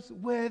lives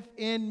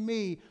within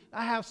me.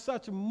 I have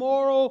such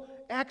moral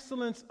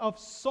excellence of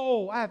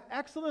soul. I have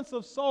excellence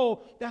of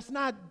soul that's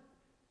not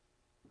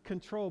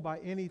controlled by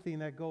anything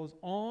that goes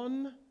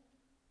on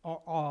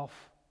or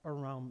off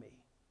around me.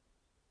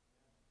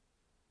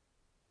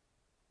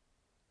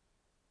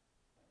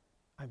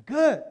 I'm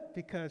good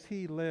because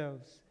he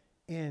lives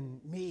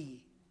in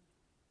me.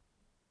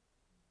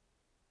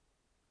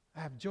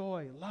 I have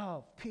joy,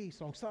 love, peace,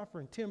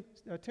 long-suffering,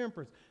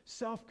 temperance,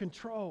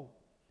 self-control.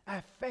 I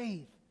have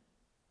faith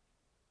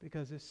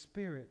because his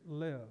Spirit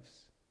lives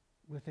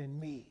within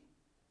me.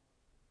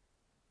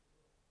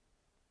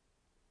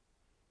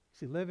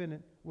 See,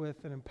 living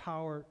with an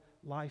empowered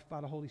life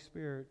by the Holy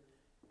Spirit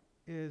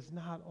is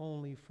not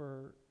only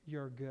for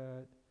your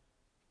good,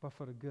 but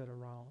for the good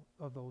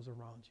of those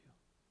around you.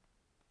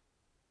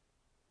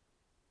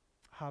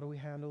 How do we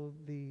handle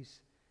these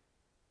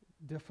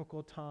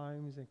difficult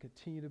times and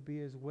continue to be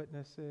his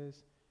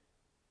witnesses?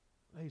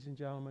 Ladies and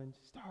gentlemen,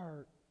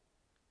 start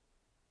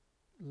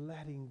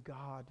letting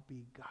God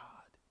be God.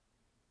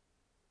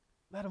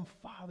 Let him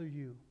father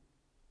you.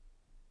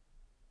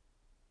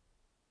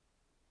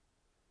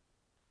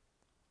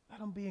 Let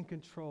him be in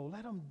control.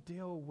 Let him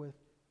deal with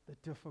the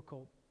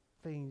difficult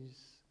things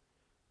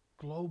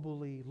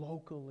globally,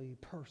 locally,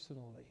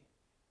 personally.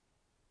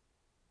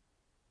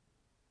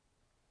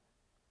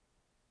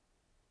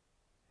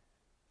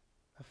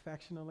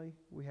 Affectionately,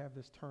 we have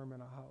this term in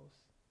our house.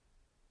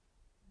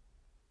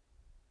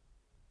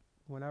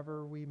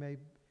 Whenever we may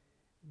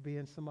be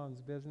in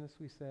someone's business,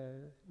 we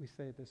say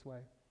it this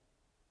way.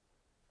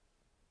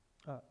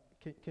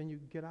 Can you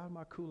get out of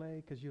my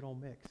Kool-Aid because you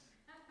don't mix?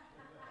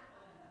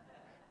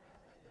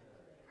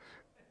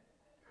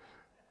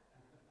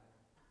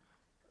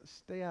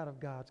 Stay out of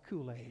God's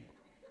Kool-Aid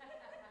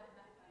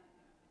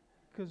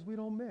because we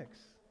don't mix.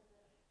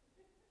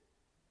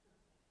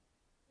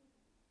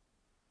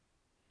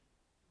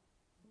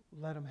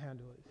 Let him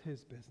handle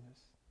his business.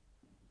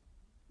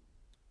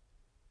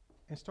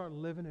 And start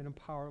living an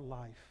empowered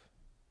life.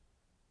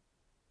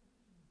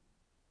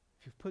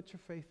 If you've put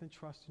your faith and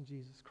trust in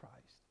Jesus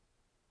Christ,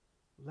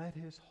 let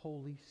his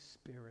Holy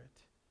Spirit,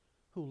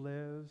 who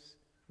lives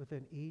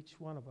within each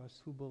one of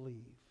us who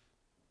believe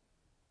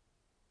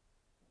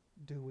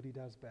do what he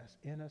does best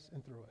in us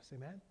and through us.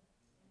 Amen?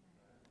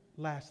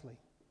 Lastly,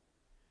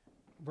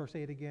 verse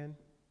 8 again,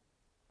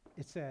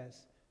 it says,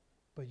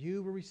 but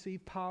you will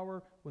receive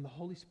power when the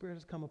Holy Spirit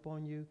has come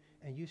upon you,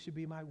 and you should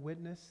be my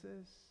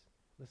witnesses.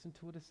 Listen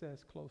to what it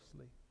says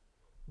closely.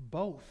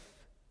 Both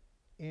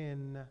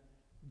in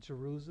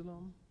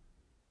Jerusalem,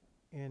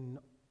 in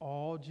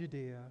all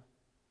Judea,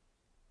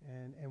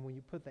 and when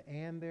you put the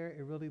 "and" there,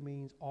 it really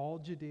means all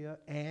Judea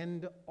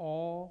and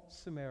all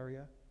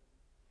Samaria,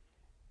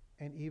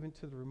 and even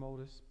to the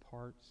remotest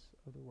parts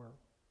of the world.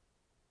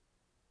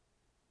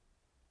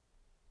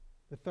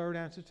 The third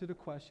answer to the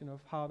question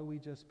of how do we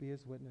just be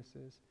his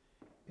witnesses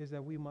is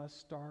that we must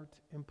start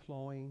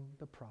employing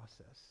the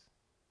process.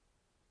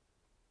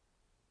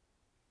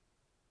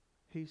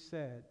 He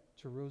said,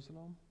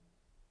 Jerusalem,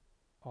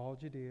 all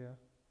Judea,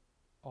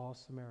 all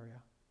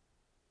Samaria,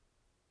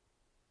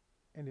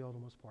 and the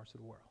uttermost parts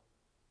of the world.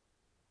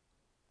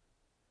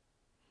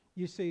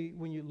 You see,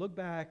 when you look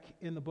back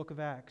in the book of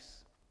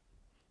Acts,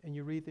 and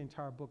you read the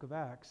entire book of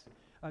Acts,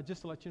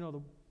 just to let you know,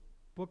 the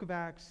book of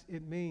Acts,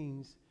 it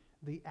means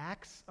the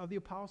Acts of the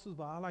Apostles,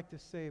 but I like to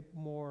say it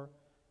more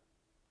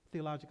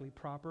theologically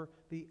proper,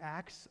 the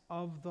acts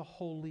of the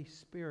Holy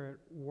Spirit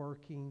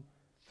working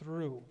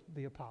through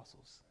the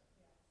apostles.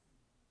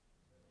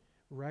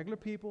 Regular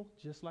people,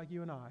 just like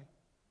you and I,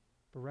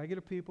 but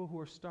regular people who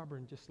are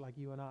stubborn, just like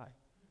you and I,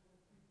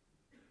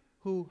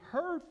 who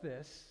heard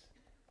this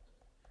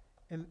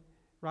and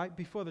right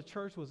before the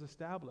church was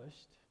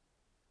established,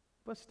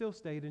 but still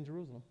stayed in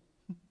Jerusalem.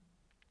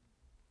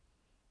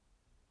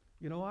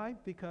 You know why?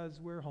 Because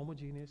we're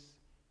homogeneous,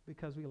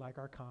 because we like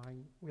our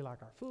kind, we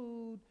like our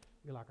food,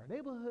 we like our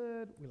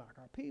neighborhood, we like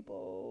our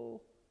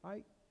people,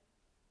 right?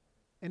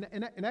 And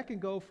that can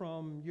go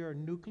from your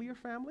nuclear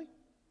family,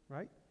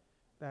 right?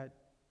 That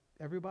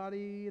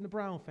everybody in the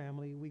Brown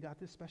family, we got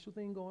this special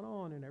thing going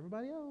on, and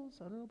everybody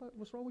else, I don't know about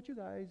what's wrong with you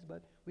guys,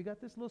 but we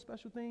got this little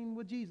special thing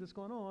with Jesus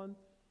going on,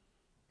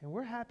 and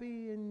we're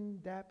happy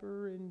and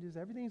dapper, and just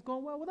everything's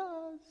going well with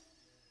us.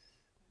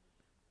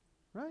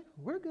 Right?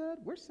 We're good.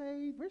 We're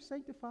saved. We're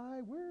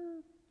sanctified.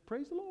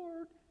 Praise the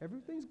Lord.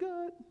 Everything's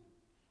good.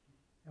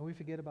 And we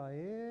forget about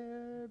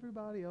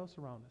everybody else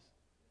around us.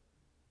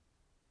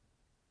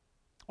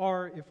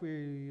 Or if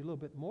we're a little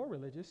bit more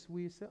religious,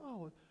 we say,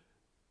 oh,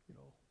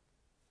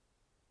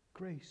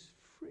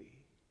 grace-free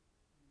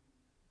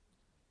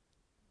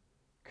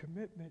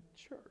commitment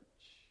church.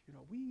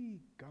 We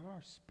got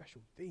our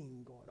special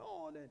thing going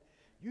on, and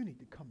you need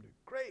to come to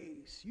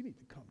grace. You need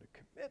to come to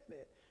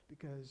commitment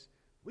because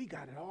we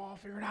got it all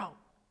figured out.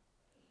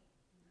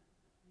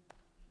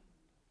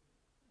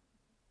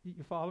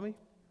 You follow me?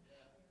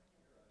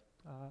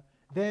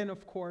 Then,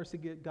 of course,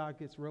 God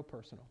gets real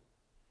personal.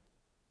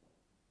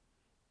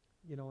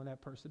 When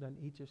that person doesn't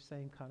eat your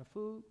same kind of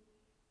food,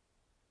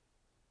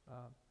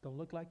 don't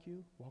look like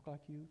you, walk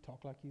like you,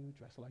 talk like you,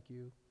 dress like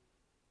you,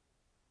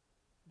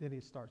 then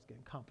it starts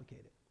getting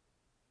complicated.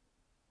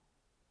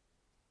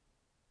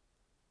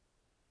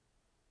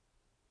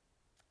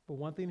 But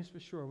one thing is for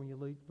sure, when you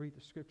read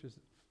the scriptures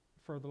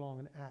further along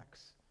in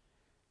Acts,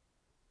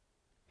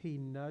 he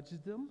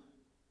nudged them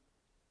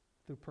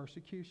through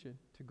persecution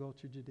to go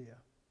to Judea.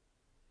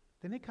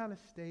 Then they kind of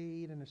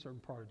stayed in a certain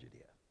part of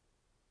Judea.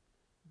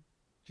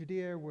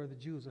 Judea where the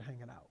Jews are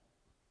hanging out.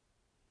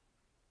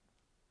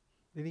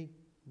 Then he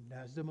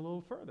nudged them a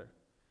little further.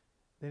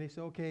 Then he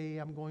said, okay,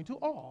 I'm going to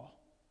all,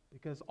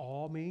 because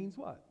all means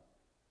what?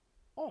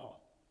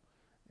 All.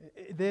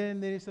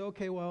 Then they said,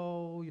 okay,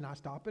 well, you're not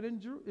stopping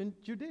in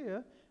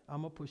Judea.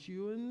 I'm going to push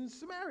you in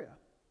Samaria.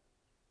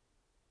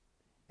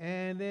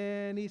 And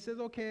then he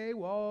says, okay,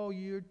 well,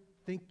 you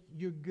think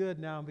you're good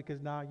now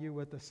because now you're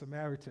with the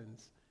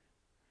Samaritans.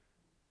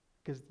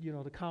 Because,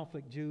 the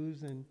conflict,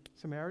 Jews and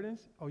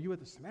Samaritans. Oh, you're with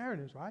the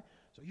Samaritans, right?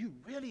 So you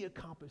really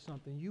accomplished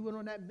something. You went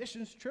on that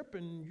missions trip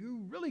and you're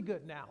really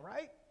good now,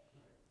 right?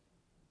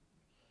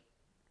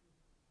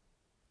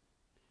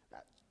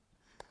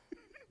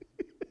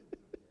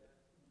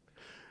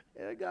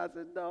 And God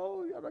said,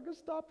 no, I'm not going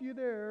to stop you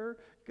there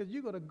because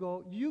you're going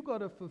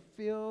to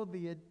fulfill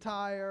the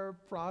entire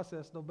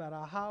process no matter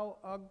how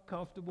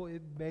uncomfortable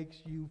it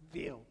makes you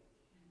feel.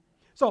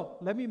 So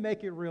let me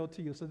make it real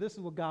to you. So this is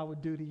what God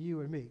would do to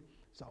you and me.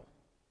 So,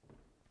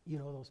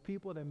 those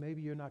people that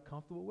maybe you're not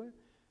comfortable with,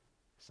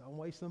 some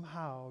way,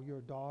 somehow,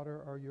 your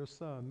daughter or your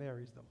son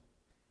marries them.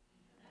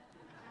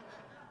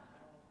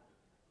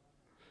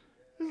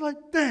 It's like,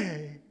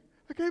 dang,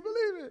 I can't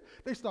believe it.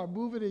 They start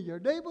moving in your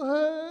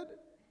neighborhood.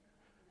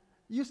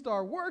 You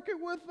start working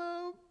with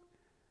them.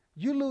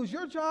 You lose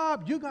your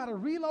job. You got to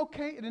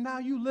relocate, and now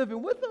you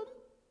living with them.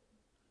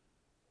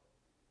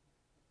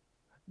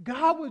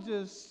 God would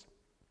just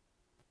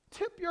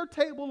tip your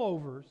table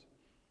over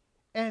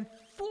and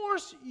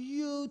force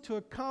you to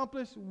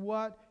accomplish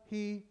what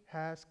he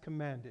has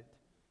commanded.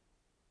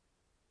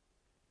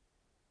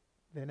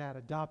 Then that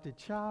adopted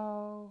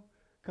child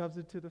comes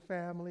into the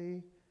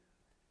family.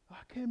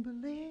 I can't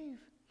believe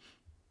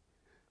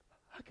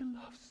I can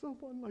love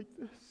someone like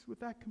this with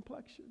that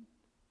complexion.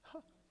 Huh.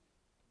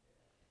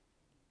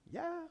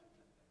 Yeah,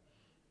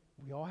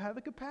 we all have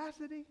the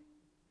capacity.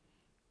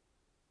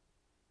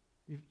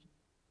 You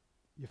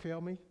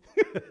feel me?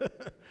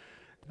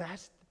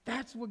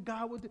 That's what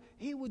God would do.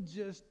 He would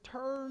just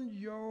turn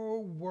your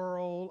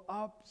world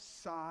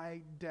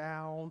upside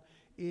down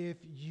if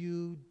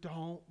you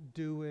don't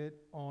do it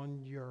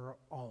on your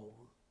own.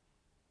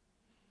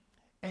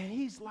 And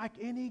he's like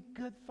any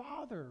good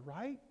father,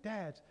 right?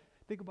 Dads,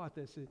 think about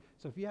this.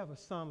 So if you have a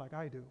son like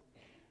I do,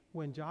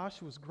 when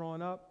Josh was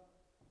growing up,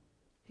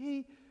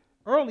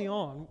 early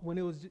on when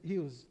he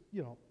was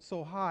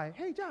so high,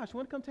 hey Josh,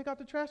 want to come take out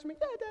the trash for me?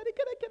 Yeah, Daddy,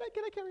 can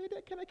I carry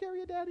it? Can I carry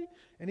it, Daddy?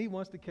 And he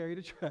wants to carry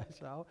the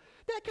trash out.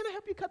 Dad, can I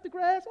help you cut the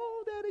grass?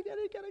 Oh, Daddy, can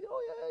I?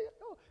 Oh yeah.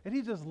 Oh. And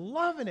he's just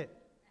loving it.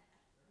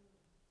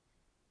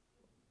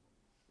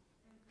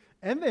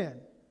 And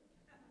then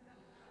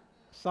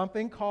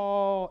something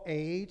called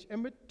age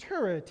and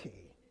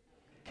maturity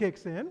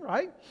kicks in,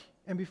 right?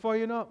 And before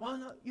you know it, well,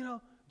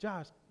 no,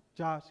 Josh,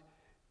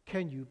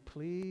 can you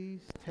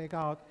please take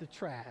out the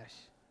trash?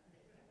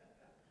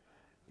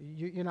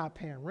 You're not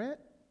paying rent.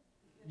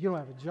 You don't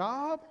have a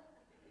job.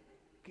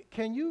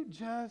 Can you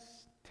just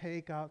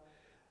take out?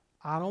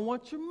 I don't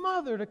want your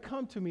mother to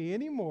come to me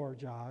anymore,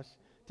 Josh,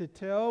 to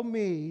tell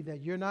me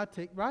that you're not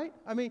taking, right?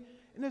 I mean,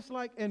 and it's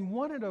like, and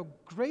one of the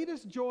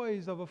greatest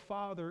joys of a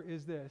father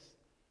is this.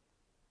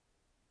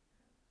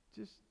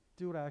 Just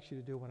do what I ask you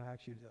to do when I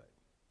ask you to do it.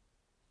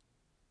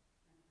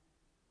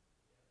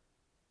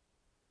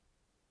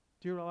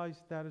 Do you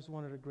realize that is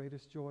one of the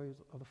greatest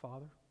joys of the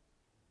Father?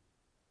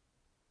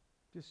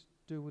 Just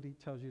do what he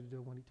tells you to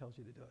do when he tells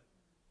you to do it.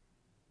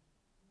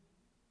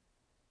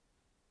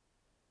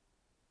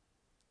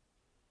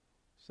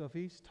 So if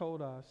he's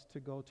told us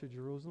to go to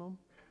Jerusalem,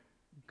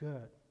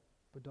 good,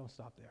 but don't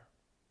stop there.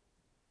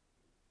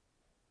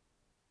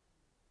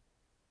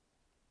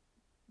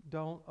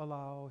 Don't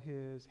allow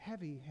his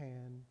heavy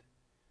hand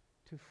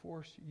to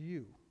force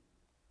you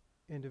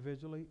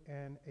individually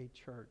and a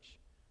church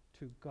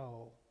to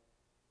go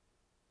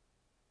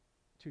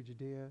to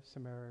Judea,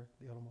 Samaria,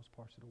 the uttermost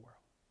parts of the world.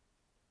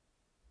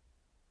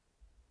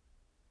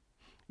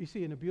 You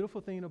see, and the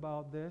beautiful thing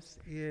about this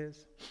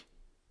is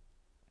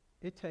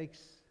it takes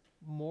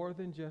more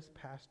than just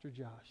Pastor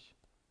Josh.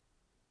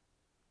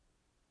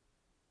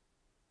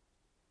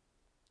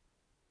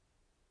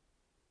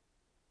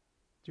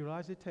 Do you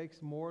realize it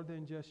takes more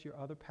than just your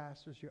other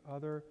pastors, your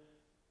other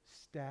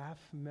staff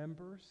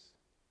members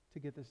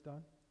to get this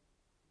done?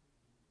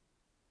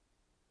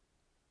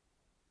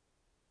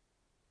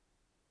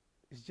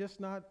 It's just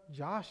not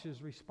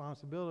Josh's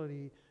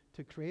responsibility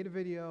to create a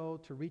video,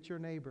 to reach your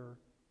neighbor.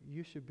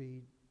 You should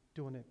be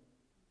doing it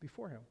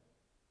before him.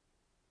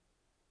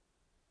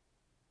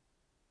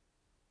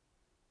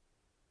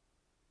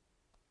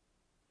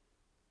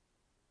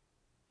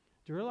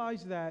 Do you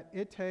realize that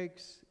it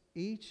takes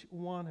each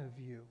one of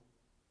you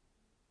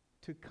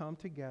to come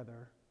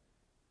together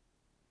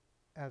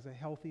as a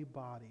healthy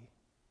body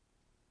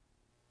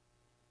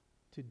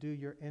to do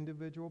your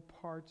individual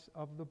parts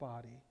of the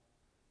body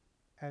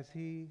as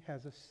he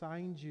has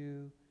assigned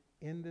you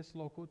in this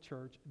local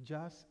church,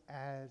 just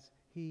as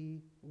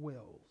he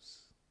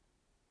wills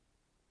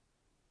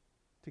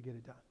to get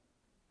it done?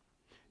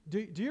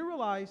 Do you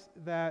realize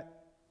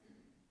that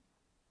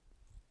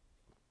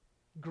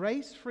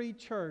Grace Free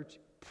Church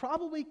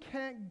probably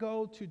can't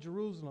go to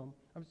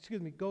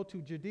go to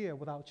Judea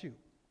without you?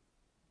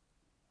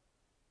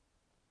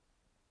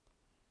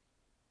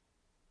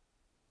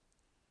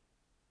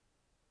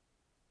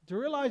 Do you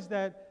realize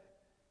that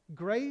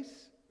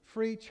Grace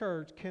Free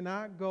Church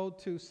cannot go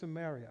to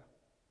Samaria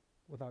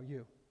without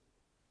you?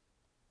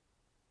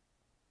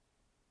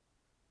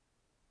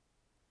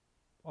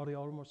 Or the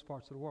uttermost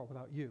parts of the world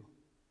without you?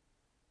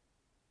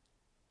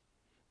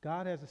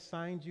 God has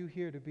assigned you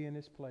here to be in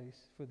this place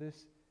for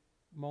this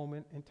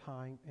moment in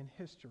time in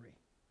history,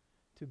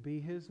 to be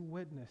his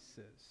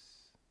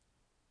witnesses.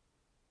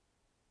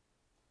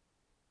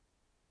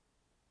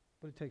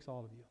 But it takes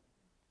all of you.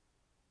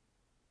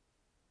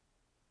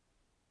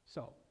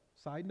 So,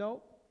 side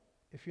note,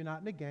 if you're not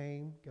in the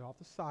game, get off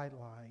the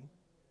sideline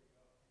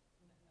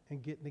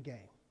and get in the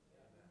game.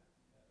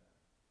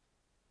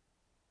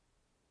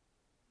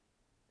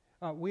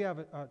 We have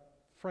a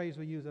phrase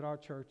we use at our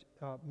church,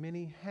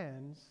 many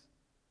hands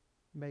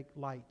make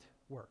light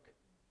work.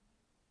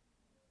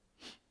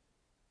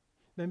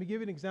 Let me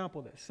give you an example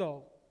of this.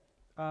 So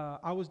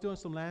I was doing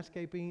some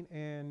landscaping,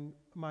 and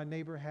my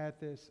neighbor had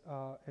this,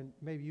 and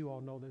maybe you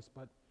all know this,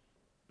 but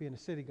being a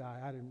city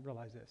guy, I didn't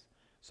realize this.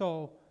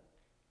 So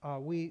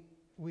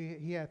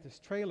he had this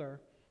trailer,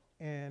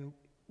 and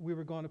we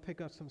were going to pick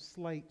up some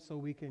slate so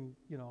we can,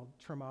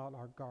 trim out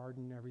our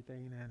garden and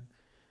everything. And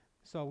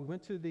so we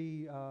went to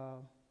the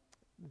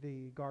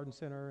garden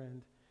center,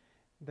 and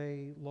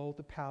they load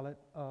the pallet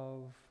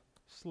of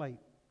slate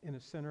in the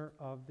center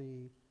of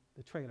the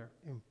trailer.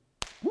 And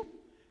whoop,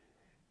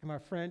 and my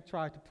friend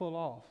tried to pull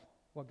off.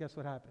 Well, guess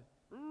what happened?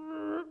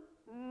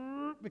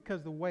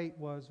 Because the weight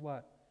was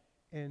what?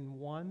 In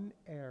one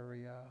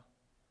area,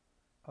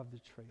 of the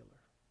trailer.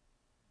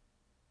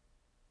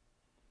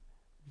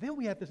 Then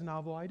we had this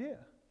novel idea.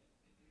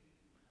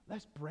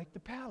 Let's break the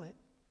pallet,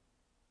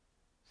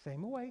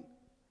 same weight,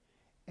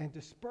 and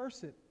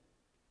disperse it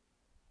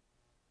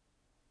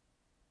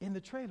in the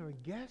trailer.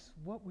 And guess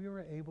what we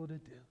were able to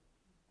do?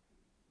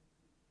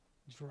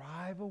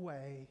 Drive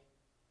away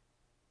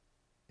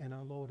and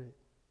unload it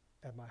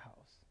at my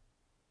house.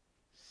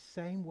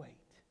 Same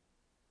weight,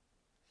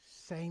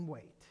 same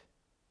weight,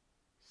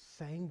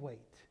 same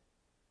weight,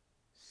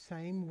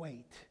 same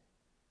weight,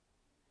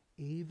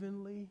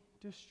 evenly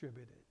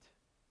distributed.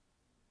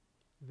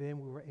 Then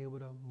we were able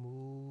to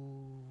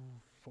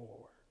move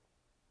forward.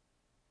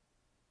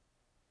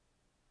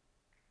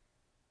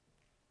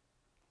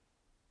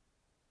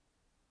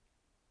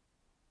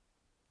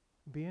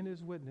 Being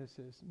his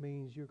witnesses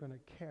means you're going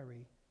to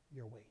carry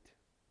your weight.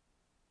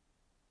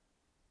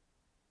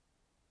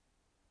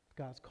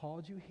 God's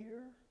called you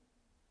here,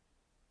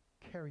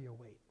 carry your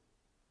weight.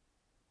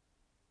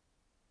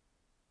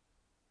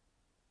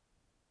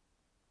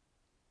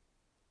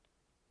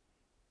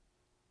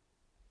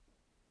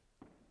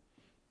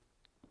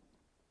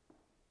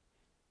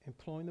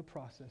 Employing the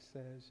process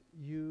says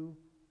you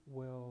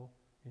will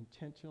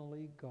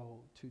intentionally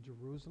go to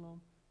Jerusalem,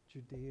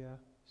 Judea,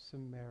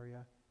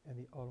 Samaria, and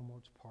the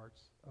uttermost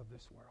parts of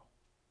this world.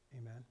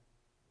 Amen.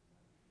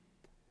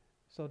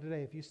 So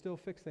today, if you're still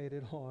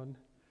fixated on,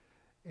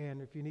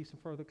 and if you need some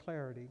further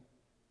clarity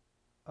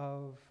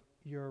of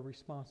your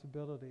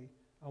responsibility,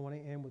 I want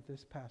to end with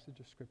this passage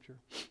of Scripture.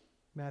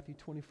 Matthew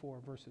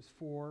 24, verses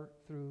 4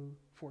 through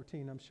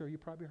 14. I'm sure you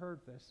probably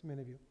heard this,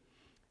 many of you.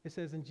 It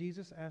says, and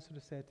Jesus answered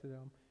and said to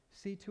them,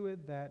 see to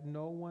it that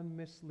no one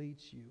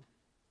misleads you.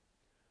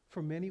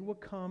 For many will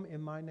come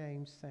in my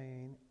name,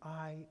 saying,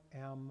 I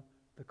am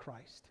the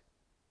Christ,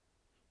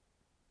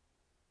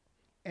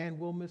 and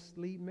will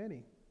mislead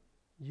many.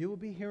 You will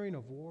be hearing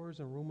of wars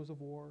and rumors of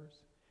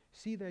wars.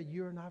 See that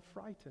you're not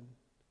frightened.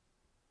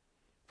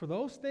 For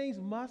those things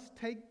must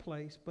take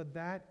place, but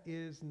that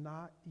is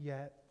not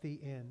yet the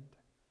end.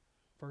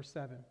 Verse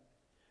 7.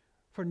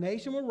 For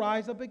nation will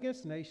rise up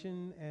against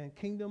nation, and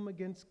kingdom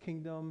against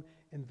kingdom.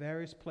 In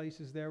various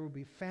places there will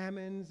be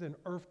famines and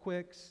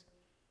earthquakes.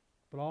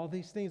 But all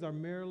these things are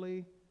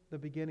merely the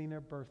beginning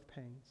of birth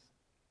pains.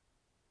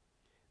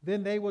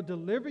 Then they will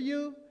deliver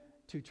you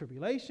to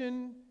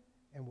tribulation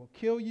and will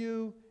kill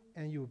you,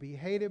 and you will be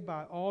hated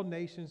by all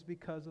nations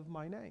because of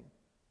my name.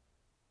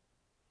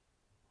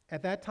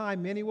 At that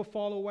time, many will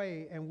fall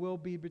away and will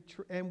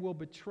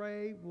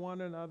betray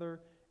one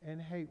another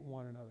and hate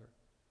one another.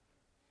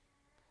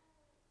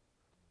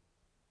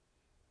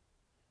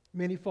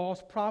 Many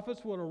false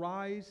prophets will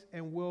arise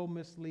and will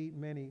mislead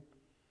many.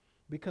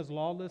 Because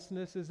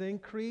lawlessness is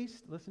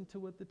increased, listen to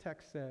what the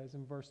text says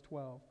in verse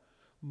 12.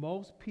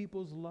 Most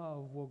people's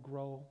love will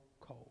grow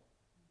cold.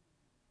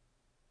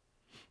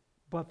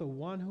 But the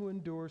one who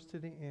endures to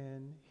the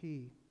end,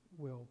 he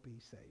will be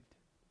saved.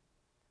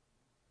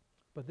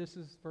 But this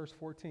is verse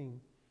 14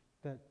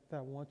 that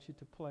I want you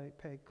to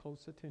pay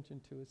close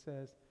attention to. It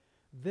says,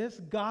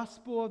 this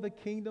gospel of the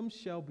kingdom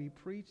shall be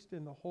preached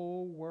in the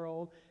whole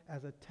world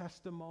as a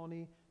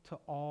testimony to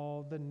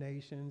all the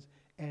nations,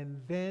 and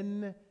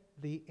then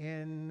the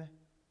end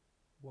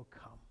will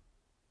come.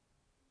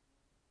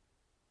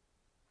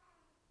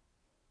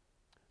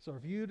 So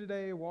if you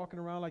today are walking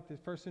around like the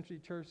first century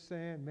church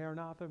saying,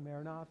 Maranatha,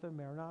 Maranatha,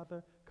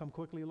 Maranatha, come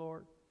quickly,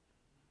 Lord.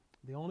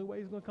 The only way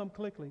he's going to come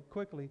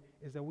quickly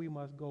is that we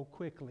must go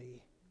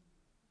quickly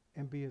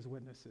and be his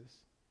witnesses.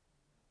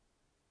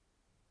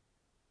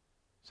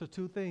 So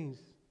two things.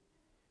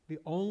 The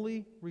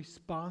only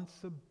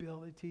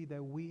responsibility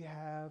that we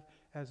have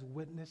as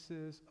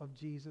witnesses of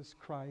Jesus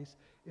Christ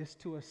is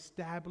to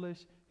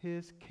establish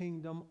his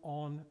kingdom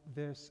on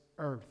this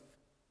earth.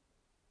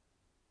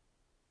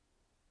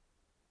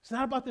 It's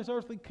not about this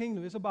earthly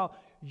kingdom. It's about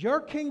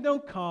your kingdom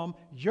come,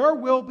 your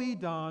will be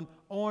done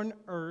on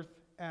earth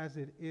as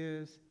it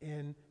is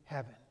in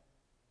heaven.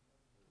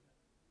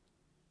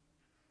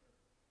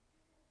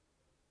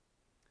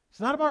 It's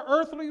not about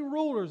earthly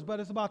rulers, but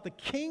it's about the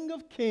King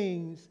of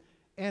Kings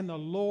and the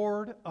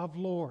Lord of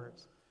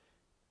Lords.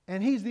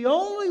 And he's the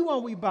only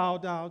one we bow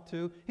down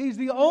to. He's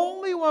the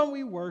only one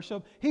we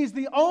worship. He's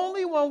the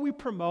only one we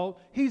promote.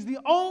 He's the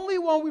only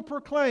one we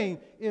proclaim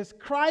is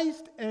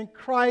Christ and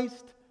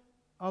Christ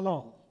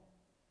alone.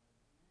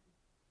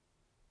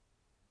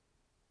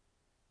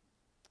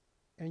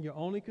 And your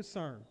only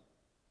concern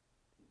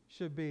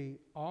should be,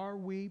 are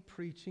we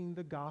preaching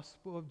the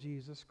gospel of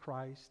Jesus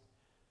Christ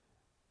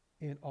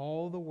in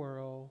all the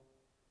world,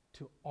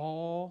 to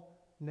all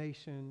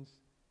nations,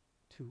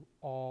 to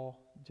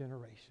all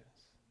generations?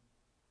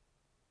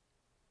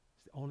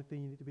 It's the only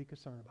thing you need to be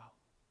concerned about.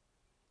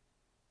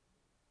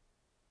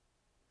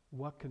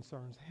 What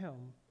concerns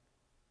him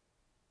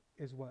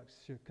is what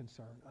should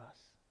concern us.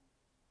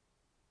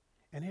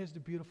 And here's the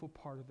beautiful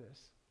part of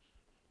this.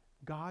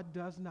 God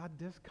does not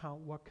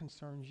discount what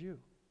concerns you,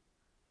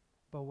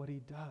 but what he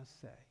does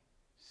say,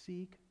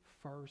 seek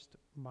first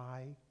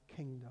my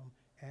kingdom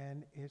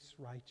and its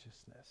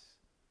righteousness.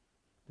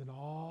 Then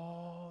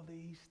all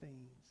these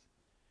things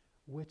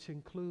which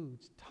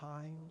includes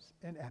times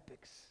and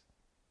epics,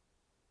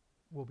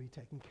 will be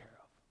taken care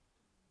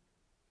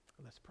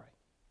of. Let's pray.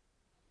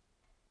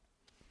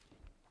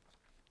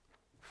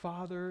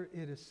 Father,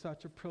 it is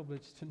such a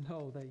privilege to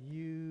know that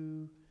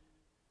you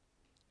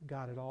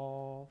got it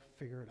all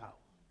figured out.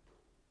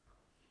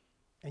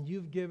 And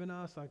you've given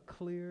us a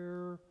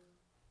clear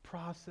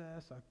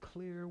process, a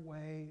clear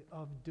way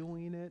of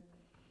doing it.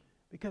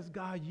 Because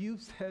God,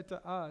 you've said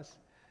to us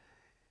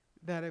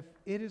that if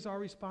it is our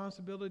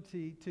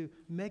responsibility to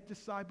make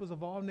disciples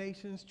of all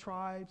nations,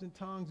 tribes, and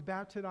tongues,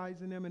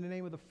 baptizing them in the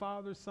name of the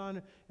Father,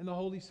 Son, and the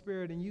Holy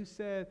Spirit, and you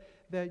said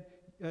that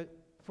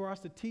for us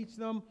to teach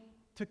them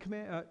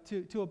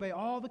to obey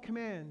all the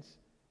commands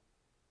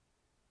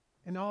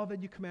and all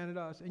that you commanded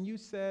us. And you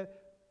said,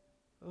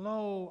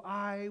 lo,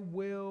 I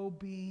will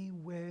be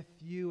with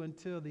you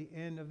until the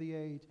end of the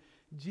age.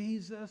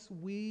 Jesus,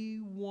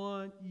 we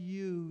want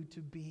you to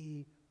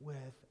be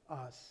with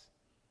us.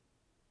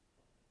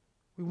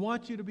 We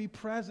want you to be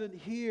present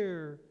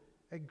here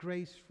at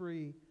Grace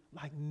Free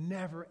like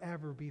never,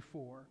 ever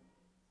before.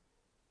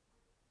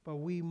 But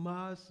we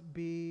must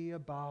be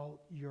about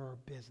your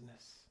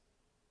business.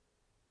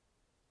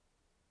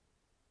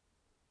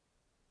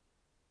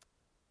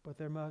 But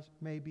there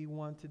may be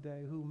one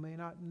today who may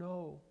not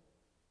know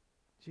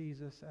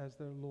Jesus as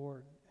their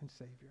Lord and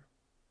Savior.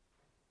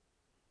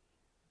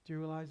 Do you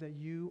realize that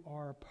you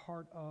are a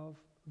part of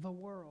the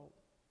world?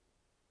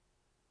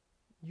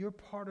 You're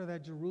part of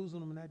that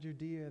Jerusalem and that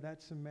Judea,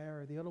 that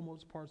Samaria, the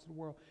uttermost parts of the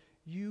world.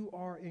 You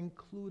are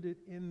included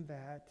in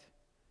that,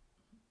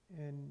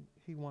 and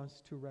he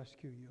wants to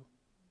rescue you.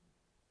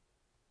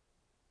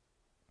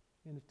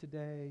 And if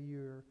today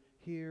you're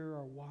here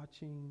or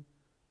watching,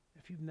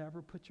 if you've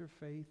never put your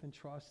faith and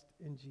trust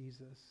in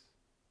Jesus,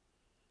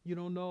 you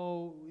don't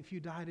know if you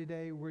die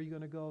today where you're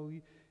going to go.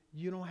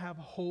 You don't have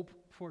hope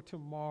for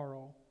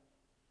tomorrow.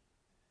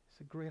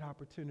 It's a great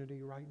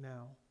opportunity right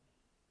now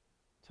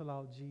to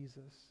allow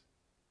Jesus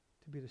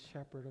to be the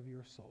shepherd of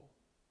your soul.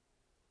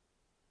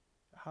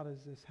 How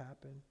does this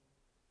happen?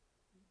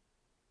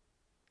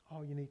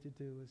 All you need to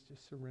do is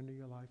just surrender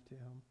your life to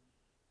him.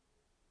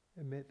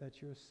 Admit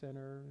that you're a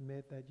sinner.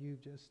 Admit that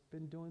you've just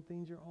been doing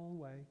things your own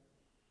way.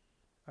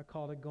 I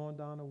call it going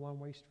down a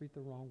one-way street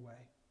the wrong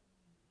way.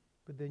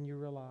 But then you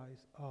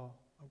realize, oh,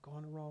 I'm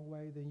going the wrong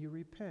way. Then you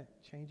repent,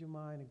 change your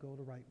mind, and go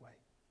the right way.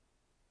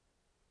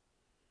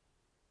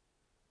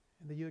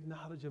 And then you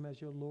acknowledge him as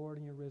your Lord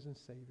and your risen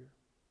Savior.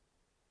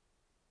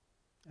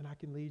 And I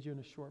can lead you in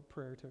a short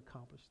prayer to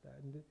accomplish that.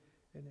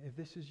 And if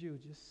this is you,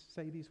 just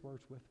say these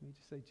words with me.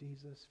 Just say,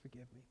 Jesus,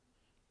 forgive me.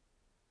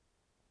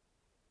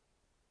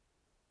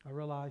 I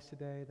realize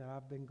today that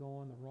I've been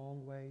going the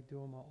wrong way,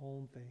 doing my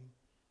own thing.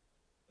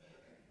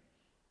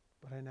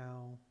 But I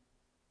now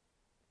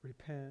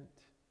repent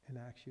and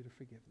ask you to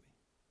forgive me.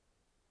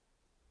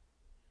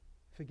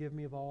 Forgive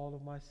me of all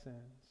of my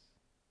sins,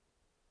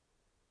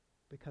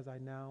 because I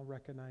now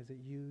recognize that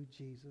you,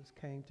 Jesus,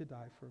 came to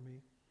die for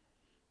me.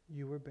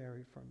 You were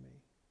buried from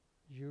me.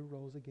 You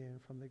rose again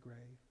from the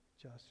grave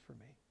just for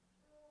me.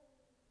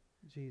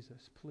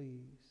 Jesus,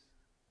 please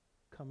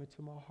come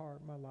into my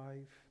heart, my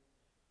life,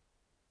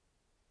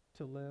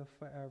 to live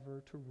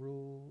forever, to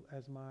rule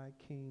as my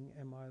King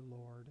and my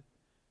Lord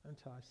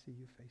until I see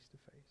you face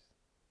to face.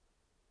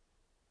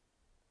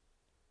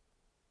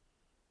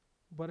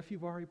 But if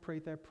you've already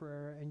prayed that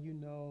prayer and you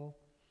know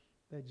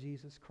that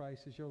Jesus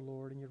Christ is your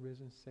Lord and your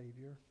risen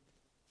Savior,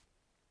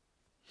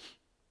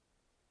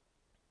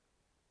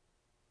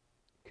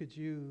 could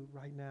you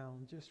right now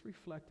just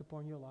reflect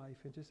upon your life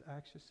and just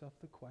ask yourself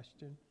the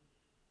question,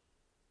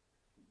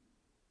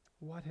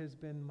 what has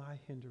been my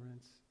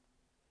hindrance?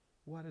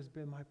 What has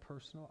been my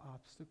personal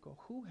obstacle?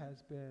 Who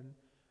has been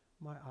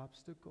my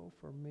obstacle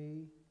for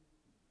me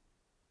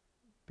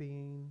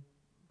being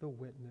the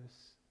witness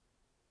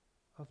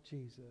of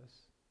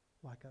Jesus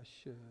like I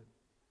should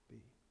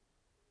be?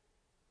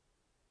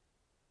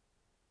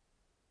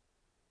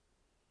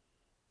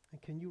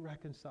 And can you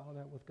reconcile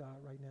that with God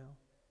right now?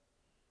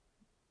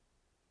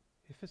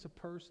 If it's a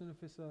person,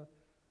 if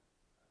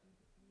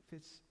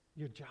it's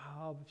your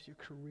job, if it's your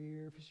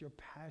career, if it's your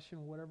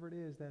passion, whatever it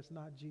is that's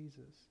not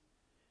Jesus,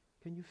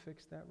 can you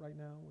fix that right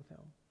now with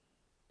him?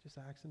 Just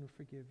ask him to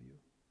forgive you.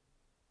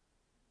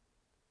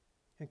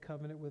 And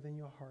covenant within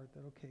your heart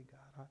that, okay,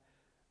 God,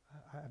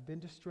 I've been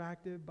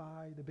distracted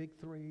by the big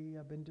three.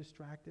 I've been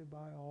distracted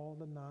by all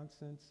the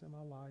nonsense in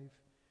my life,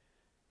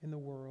 in the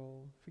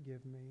world.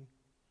 Forgive me.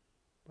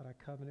 But I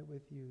covenant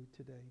with you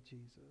today,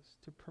 Jesus,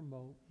 to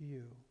promote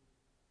you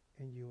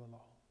and you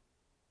alone.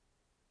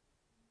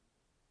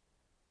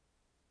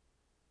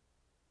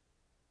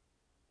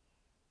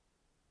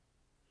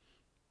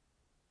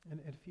 And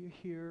if you're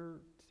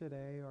here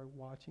today or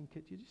watching,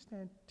 could you just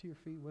stand to your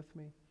feet with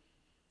me?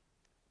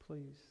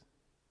 Please,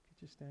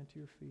 could you stand to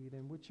your feet?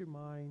 And with your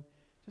mind,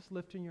 just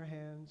lifting your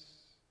hands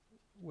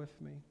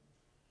with me.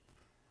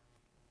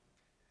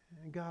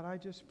 And God, I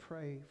just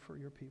pray for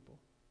your people,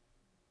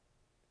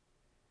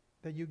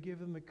 that you give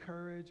them the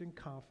courage and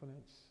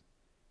confidence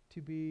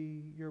to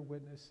be your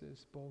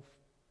witnesses, both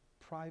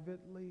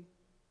privately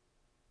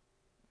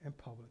and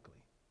publicly.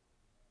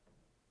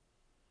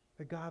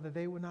 That God, that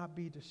they would not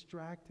be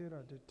distracted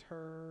or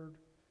deterred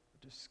or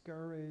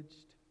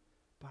discouraged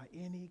by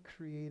any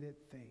created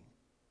thing,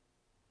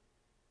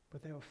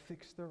 but they will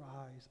fix their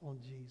eyes on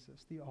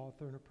Jesus, the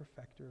author and the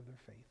perfecter of their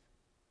faith.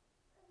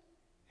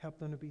 Help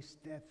them to be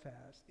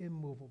steadfast,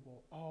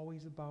 immovable,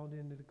 always abounding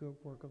in the good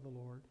work of the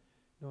Lord,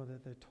 knowing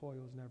that their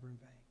toil is never in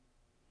vain.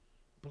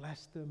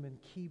 Bless them and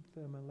keep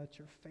them, and let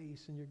your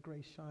face and your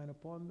grace shine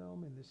upon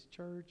them in this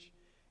church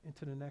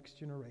into the next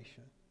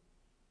generation.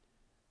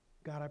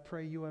 God, I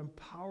pray you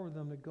empower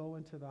them to go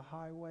into the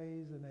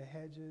highways and the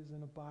hedges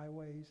and the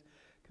byways,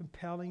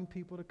 compelling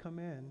people to come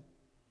in,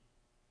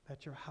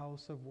 that your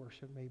house of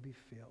worship may be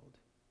filled.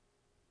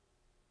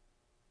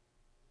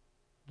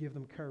 Give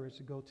them courage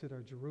to go to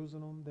their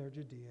Jerusalem, their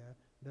Judea,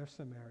 their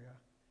Samaria,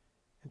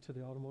 and to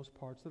the uttermost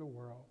parts of the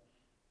world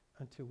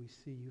until we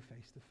see you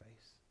face to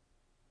face.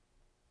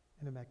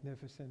 In the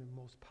magnificent and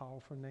most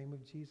powerful name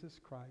of Jesus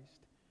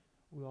Christ,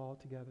 we all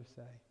together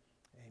say,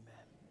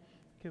 amen.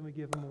 Can we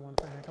give him a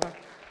wonderful hand clap?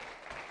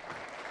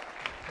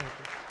 Thank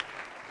you.